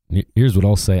 here's what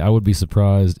I'll say: I would be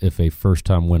surprised if a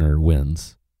first-time winner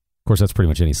wins. Of course, that's pretty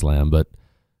much any slam, but.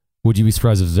 Would you be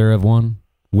surprised if Zverev won?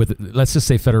 Let's just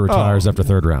say Federer retires after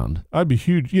third round. I'd be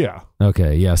huge, yeah.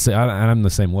 Okay, yeah. So I'm the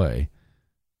same way.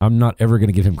 I'm not ever going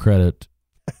to give him credit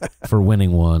for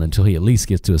winning one until he at least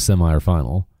gets to a semi or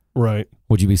final. Right.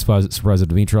 Would you be surprised if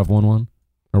Dimitrov won one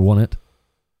or won it?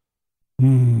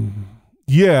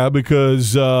 Yeah,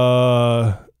 because yes,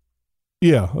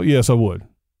 I would.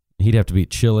 He'd have to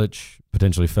beat Cilic,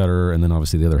 potentially Federer, and then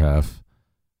obviously the other half.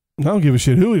 I don't give a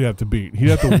shit who he'd have to beat. He'd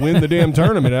have to win the damn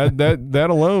tournament. That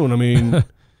alone, I mean,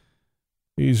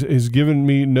 he's given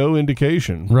me no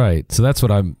indication. Right. So that's what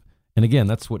and again,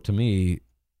 that's what to me,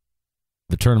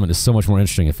 the tournament is so much more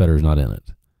interesting if Federer's not in it.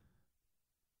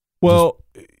 Well,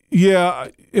 yeah,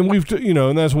 and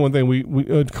and that's one thing we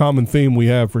a common theme we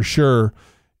have for sure.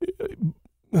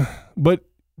 But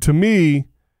to me,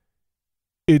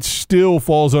 it still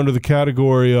falls under the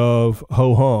category of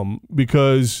ho-hum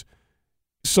because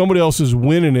somebody else is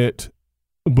winning it,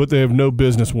 but they have no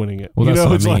business winning it. Well, that's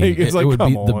what it's I mean. It's like,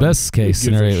 come on. The best case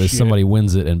scenario is somebody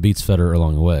wins it and beats Federer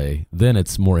along the way. Then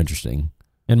it's more interesting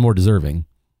and more deserving.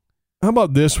 How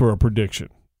about this for a prediction?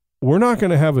 We're not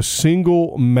going to have a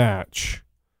single match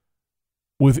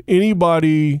with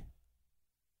anybody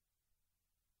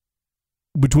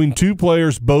between two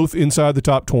players, both inside the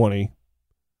top 20,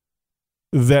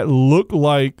 that looked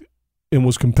like and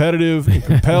was competitive and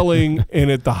compelling and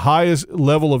at the highest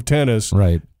level of tennis,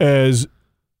 right? As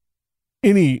that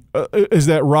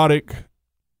Roddick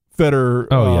Federer.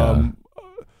 Oh yeah.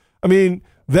 I mean,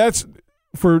 that's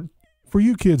for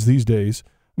you kids these days.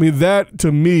 I mean, that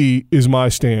to me is my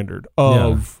standard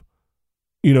of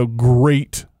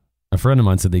great. A friend of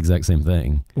mine said the exact same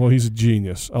thing. Well, he's a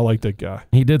genius. I like that guy.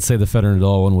 He did say the Federer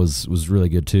Nadal one was really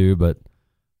good too, but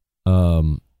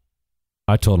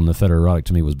I told him the Federer Roddick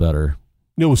to me was better.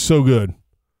 It was so good.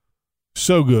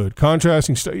 So good.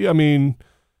 Contrasting stuff. I mean,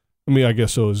 I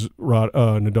guess so is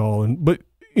Nadal.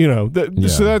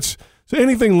 So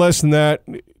anything less than that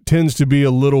tends to be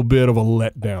a little bit of a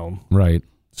letdown. Right.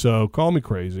 So call me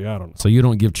crazy. I don't know. So you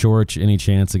don't give Coric any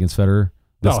chance against Federer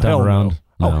this time around?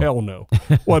 No. Oh, hell no.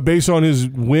 What, based on his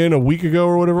win a week ago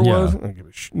or whatever it was? I don't give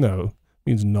a no. It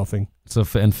means nothing. So,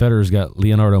 and Federer's got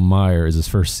Leonardo Meyer as his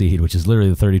first seed, which is literally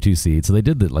the 32 seed. So they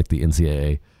did like the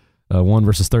NCAA. 1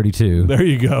 versus 32. There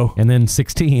you go. And then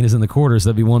 16 is in the quarters. So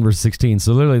that'd be 1 versus 16.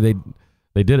 So literally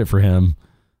they did it for him.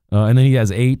 And then he has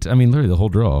 8. I mean, literally the whole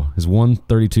draw is 1,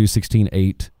 32, 16,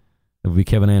 8. It would be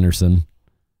Kevin Anderson.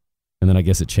 And then I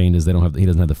guess it changes. He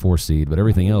doesn't have the 4 seed, but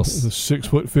everything else. The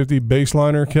 6'50"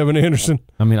 baseliner, Kevin Anderson.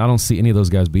 I mean, I don't see any of those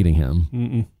guys beating him.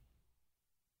 Mm-mm.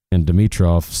 And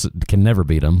Dimitrov can never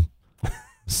beat him.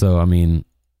 So, I mean,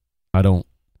 so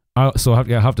I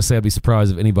have to say I'd be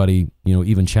surprised if anybody,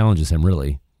 even challenges him,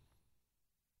 really,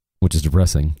 which is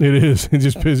depressing. It is. It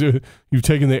just you've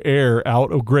taken the air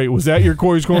out of great. Was that your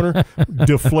Corey's Corner?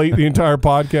 Deflate the entire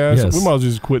podcast? Yes. We might as well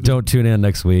just quit. Don't tune in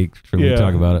next week when we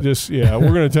talk about it.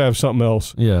 We're going to have something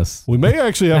else. Yes. We may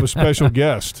actually have a special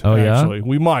guest. Oh, actually. Yeah?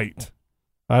 We might.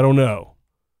 I don't know.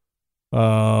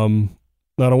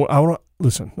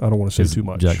 Listen, I don't want to say too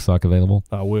much. Jack Sock available?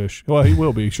 I wish. Well, he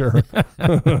will be, sure.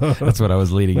 That's what I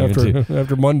was leading you into.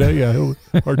 After Monday,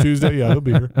 or Tuesday, he'll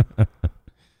be here.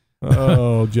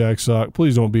 Oh, Jack Sock,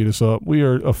 please don't beat us up. We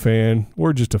are a fan.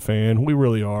 We're just a fan. We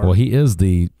really are. Well, he is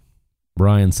the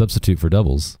Brian substitute for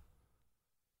doubles.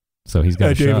 So he's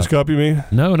got at Davis Cup, you mean?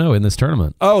 No, in this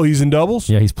tournament. Oh, he's in doubles?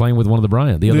 Yeah, he's playing with one of the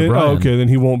other Brian. Oh, okay, then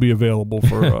he won't be available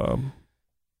for all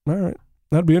right.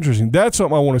 That'd be interesting. That's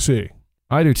something I want to see.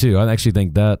 I do too. I actually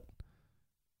think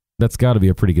that's got to be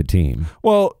a pretty good team.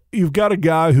 Well, you've got a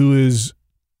guy who is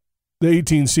the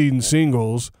 18 seed in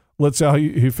singles. Let's see how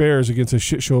he fares against a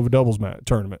shit show of a doubles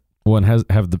tournament. Well, and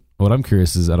what I'm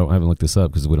curious is I haven't looked this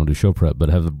up because we don't do show prep, but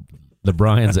have the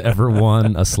Bryans ever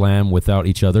won a slam without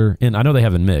each other? And I know they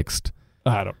haven't mixed.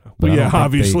 I don't know. But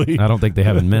obviously. I don't think they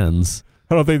have in men's.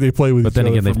 I don't think they play with each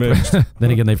other for mixed.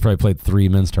 Then again, they've probably played 3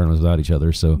 men's tournaments without each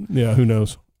other. So yeah, who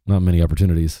knows? Not many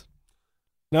opportunities.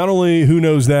 Not only who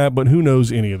knows that, but who knows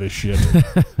any of this shit,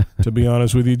 to be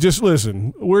honest with you. Just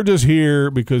listen, we're just here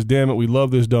because, damn it, we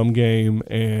love this dumb game,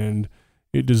 and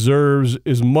it deserves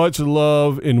as much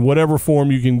love in whatever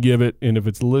form you can give it. And if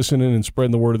it's listening and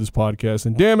spreading the word of this podcast,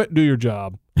 then damn it, do your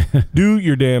job. Do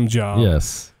your damn job.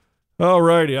 Yes. All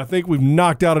righty. I think we've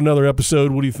knocked out another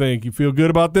episode. What do you think? You feel good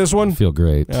about this one? I feel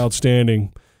great.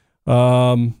 Outstanding.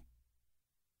 Anything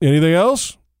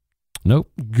else?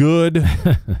 Nope. Good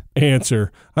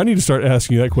answer. I need to start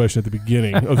asking you that question at the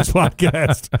beginning of this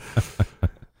podcast.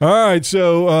 All right.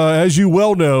 So, as you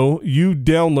well know, you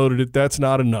downloaded it. That's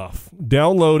not enough.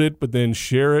 Download it, but then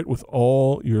share it with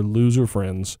all your loser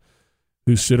friends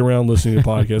who sit around listening to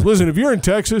podcasts. Listen, if you're in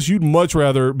Texas, you'd much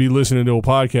rather be listening to a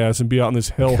podcast and be out in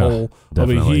this hellhole of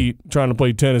a heat trying to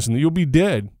play tennis, and you'll be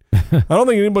dead. I don't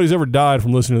think anybody's ever died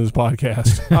from listening to this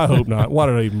podcast. I hope not. Why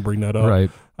did I even bring that up?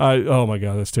 Right. Oh my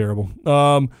God, that's terrible.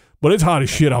 But it's hot as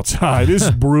shit outside. This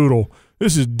is brutal.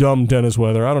 This is dumb tennis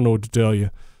weather. I don't know what to tell you.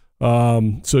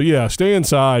 So yeah, stay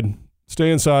inside.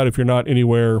 Stay inside if you're not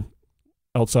anywhere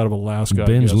outside of Alaska.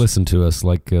 Binge listen to us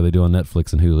like they do on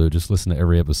Netflix and Hulu. Just listen to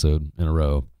every episode in a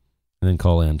row, and then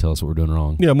call in and tell us what we're doing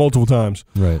wrong. Yeah, multiple times.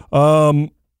 Right.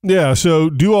 Yeah. So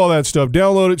do all that stuff.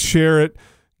 Download it. Share it.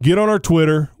 Get on our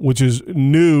Twitter, which is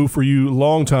new for you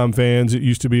longtime fans. It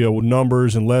used to be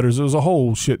numbers and letters. It was a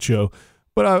whole shit show.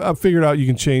 But I figured out you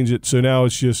can change it. So now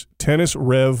it's just Tennis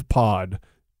Rev Pod.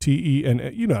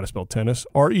 T-E-N. You know how to spell tennis.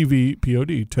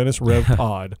 R-E-V-P-O-D. Tennis Rev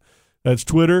Pod. That's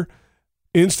Twitter.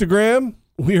 Instagram,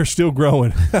 we are still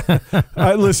growing.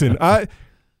 Listen,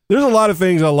 there's a lot of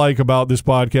things I like about this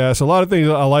podcast. A lot of things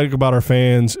I like about our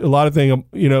fans. A lot of things,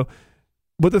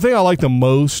 but the thing I like the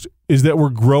most is that we're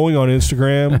growing on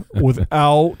Instagram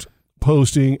without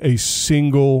posting a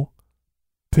single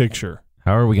picture.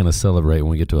 How are we going to celebrate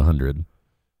when we get to 100?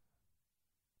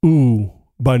 Ooh,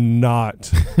 by not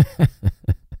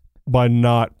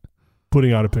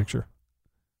putting out a picture.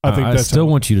 I think I still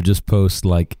want you to just post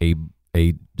like a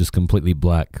just completely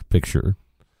black picture,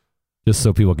 just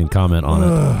so people can comment on it.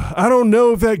 I don't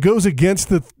know if that goes against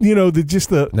the.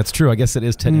 That's true. I guess it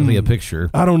is technically a picture.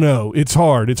 I don't know. It's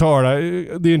hard.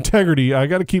 The integrity. I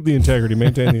got to keep the integrity.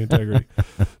 Maintain the integrity.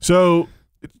 So,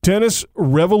 Tennis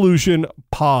Revolution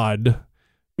Pod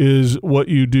is what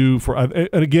you do for.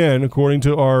 And again, according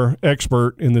to our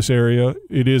expert in this area,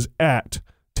 it is at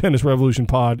Tennis Revolution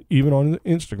Pod, even on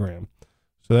Instagram.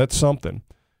 So that's something.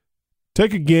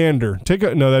 Take a gander.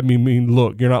 No, that mean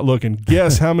look. You're not looking.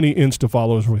 Guess how many Insta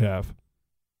followers we have.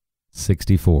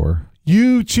 64.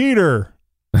 You cheater.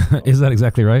 Is that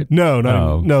exactly right?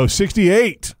 No,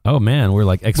 68. Oh, man. We're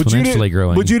like exponentially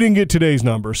growing. But you didn't get today's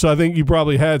number. So I think you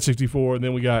probably had 64, and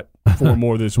then we got 4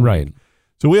 more this week. Right.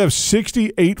 So we have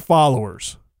 68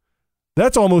 followers.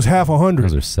 That's almost half 100.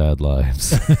 Those are sad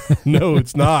lives. No,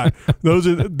 it's not. Those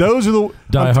are the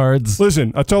diehards.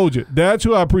 Listen, I told you. That's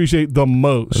who I appreciate the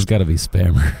most. There's got to be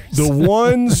spammers. The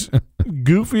ones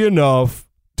goofy enough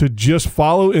to just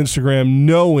follow Instagram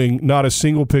knowing not a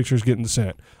single picture is getting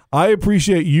sent. I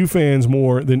appreciate you fans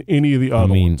more than any of the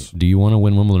other ones. Do you want to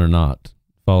win Wimbledon or not?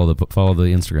 Follow the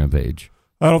Instagram page.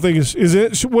 I don't think it's. Is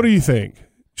it? What do you think?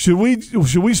 Should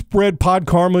we spread Pod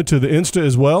Karma to the Insta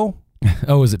as well?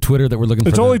 Oh, is it Twitter that we're looking for?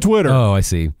 It's only Twitter. Oh, I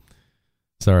see.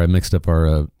 Sorry, I mixed up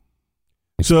our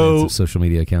social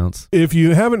media accounts. If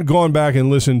you haven't gone back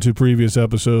and listened to previous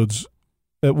episodes,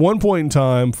 at one point in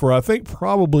time, for I think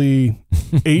probably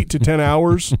 8 to 10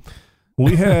 hours,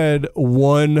 we had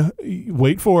one.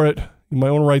 Wait for it. You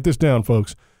might want to write this down,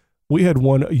 folks. We had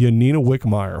one Yanina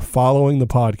Wickmeyer following the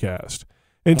podcast,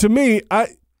 and to me,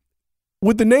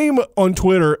 with the name on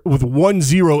Twitter with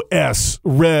 10S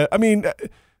red. I mean.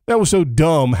 That was so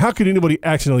dumb. How could anybody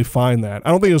accidentally find that?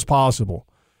 I don't think it was possible.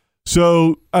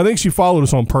 So I think she followed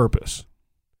us on purpose.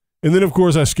 And then, of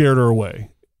course, I scared her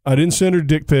away. I didn't send her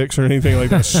dick pics or anything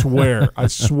like that. I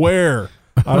swear.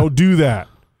 I don't do that.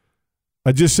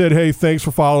 I just said, hey, thanks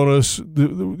for following us.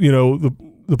 The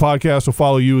podcast will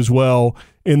follow you as well.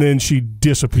 And then she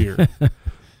disappeared.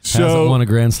 Hasn't won a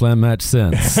Grand Slam match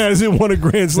since. Hasn't won a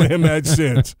Grand Slam match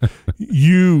since.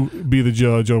 You be the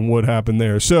judge on what happened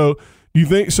there. So you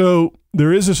think so?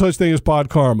 There is a such thing as Pod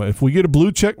Karma. If we get a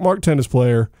blue check mark tennis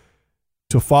player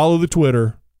to follow the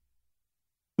Twitter,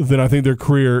 then I think their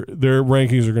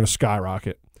rankings are going to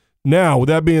skyrocket. Now, with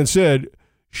that being said,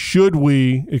 should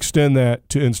we extend that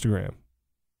to Instagram?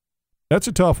 That's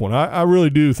a tough one. I really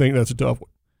do think that's a tough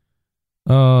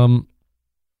one.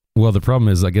 Well, the problem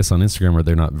is, I guess on Instagram,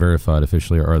 they're not verified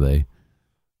officially, or are they?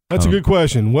 That's a good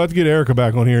question. We'll have to get Erica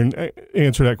back on here and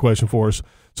answer that question for us.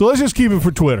 So let's just keep it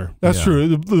for Twitter. That's true.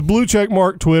 The blue check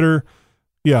mark Twitter,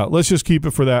 yeah, let's just keep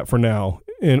it for that for now.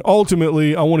 And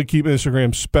ultimately, I want to keep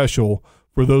Instagram special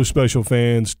for those special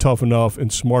fans, tough enough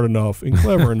and smart enough and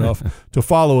clever enough to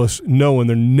follow us, knowing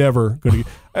they're never going to.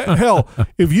 Hell,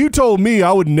 if you told me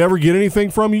I would never get anything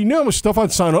from you, you know how much stuff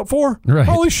I'd sign up for? Right.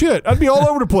 Holy shit, I'd be all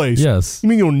over the place. Yes. You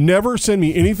mean you'll never send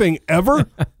me anything ever?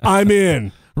 I'm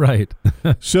in. Right.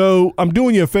 So I'm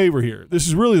doing you a favor here. This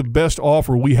is really the best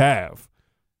offer we have.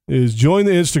 Is join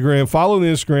the Instagram, follow the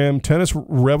Instagram, Tennis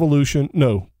Revolution.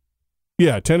 No.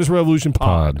 Yeah, Tennis Revolution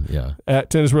Pod. Yeah. At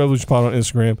Tennis Revolution Pod on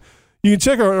Instagram. You can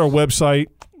check out our website,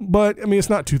 but, I mean, it's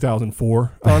not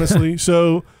 2004, honestly.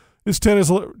 So it's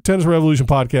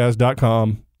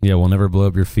tennisrevolutionpodcast.com. Yeah, we'll never blow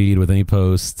up your feed with any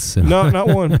posts. No, not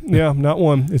one. Yeah, not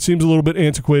one. It seems a little bit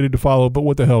antiquated to follow, but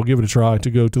what the hell? Give it a try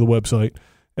to go to the website.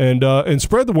 And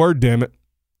spread the word, damn it.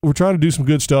 We're trying to do some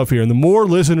good stuff here. And the more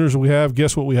listeners we have,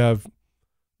 guess what we have?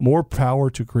 More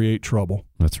power to create trouble.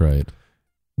 That's right.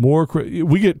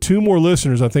 We get 2 more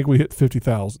listeners, I think we hit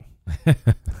 50,000. I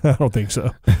don't think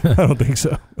so.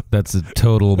 That's a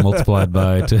total multiplied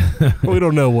by two. We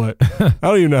don't know what. I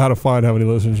don't even know how to find how many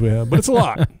listeners we have, but it's a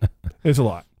lot. It's a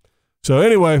lot. So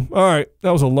anyway, all right.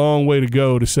 That was a long way to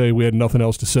go to say we had nothing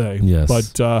else to say. Yes. But,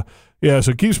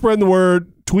 so keep spreading the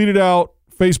word. Tweet it out.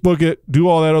 Facebook it. Do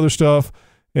all that other stuff.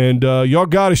 And y'all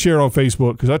got to share it on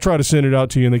Facebook because I try to send it out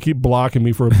to you, and they keep blocking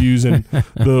me for abusing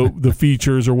the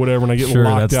features or whatever, and I get locked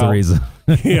out. That's the reason.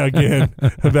 Yeah, again,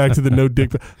 back to the no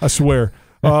dick. I swear.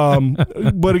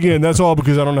 But again, that's all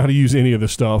because I don't know how to use any of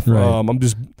this stuff. Right.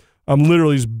 I'm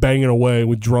literally just banging away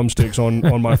with drumsticks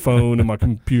on my phone and my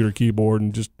computer keyboard,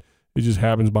 and it just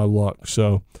happens by luck.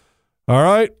 So, all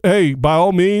right. Hey, by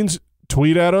all means,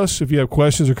 tweet at us if you have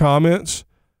questions or comments.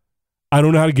 I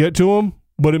don't know how to get to them,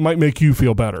 but it might make you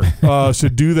feel better. So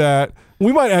do that.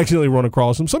 We might accidentally run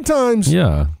across them. Sometimes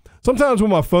when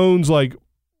my phone's like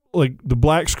the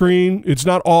black screen, it's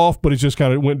not off, but it just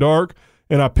kind of went dark,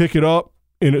 and I pick it up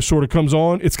and it sort of comes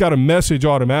on. It's got a message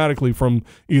automatically from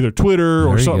either Twitter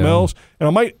or something else, and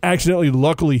I might accidentally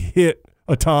luckily hit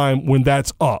a time when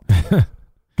that's up.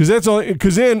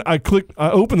 Because then I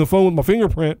open the phone with my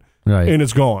fingerprint, and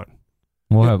it's gone.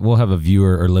 We'll have a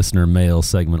viewer or listener mail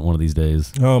segment one of these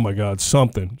days. Oh my God,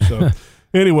 something. So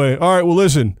anyway, all right. Well,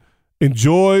 listen,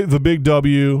 enjoy the big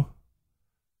W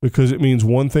because it means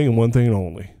one thing and one thing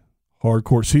only.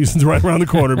 Hardcourt season's right around the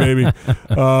corner, baby.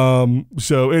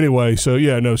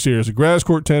 Seriously, grass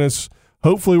court tennis.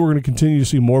 Hopefully, we're going to continue to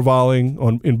see more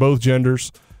volleying in both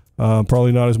genders.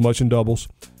 Probably not as much in doubles,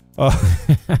 but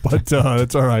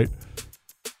that's all right.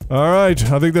 All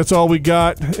right, I think that's all we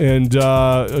got. And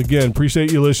again,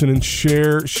 appreciate you listening.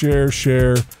 Share.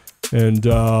 And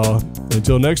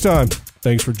until next time,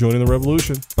 thanks for joining the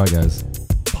revolution. Bye, guys.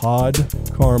 Pod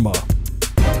Karma.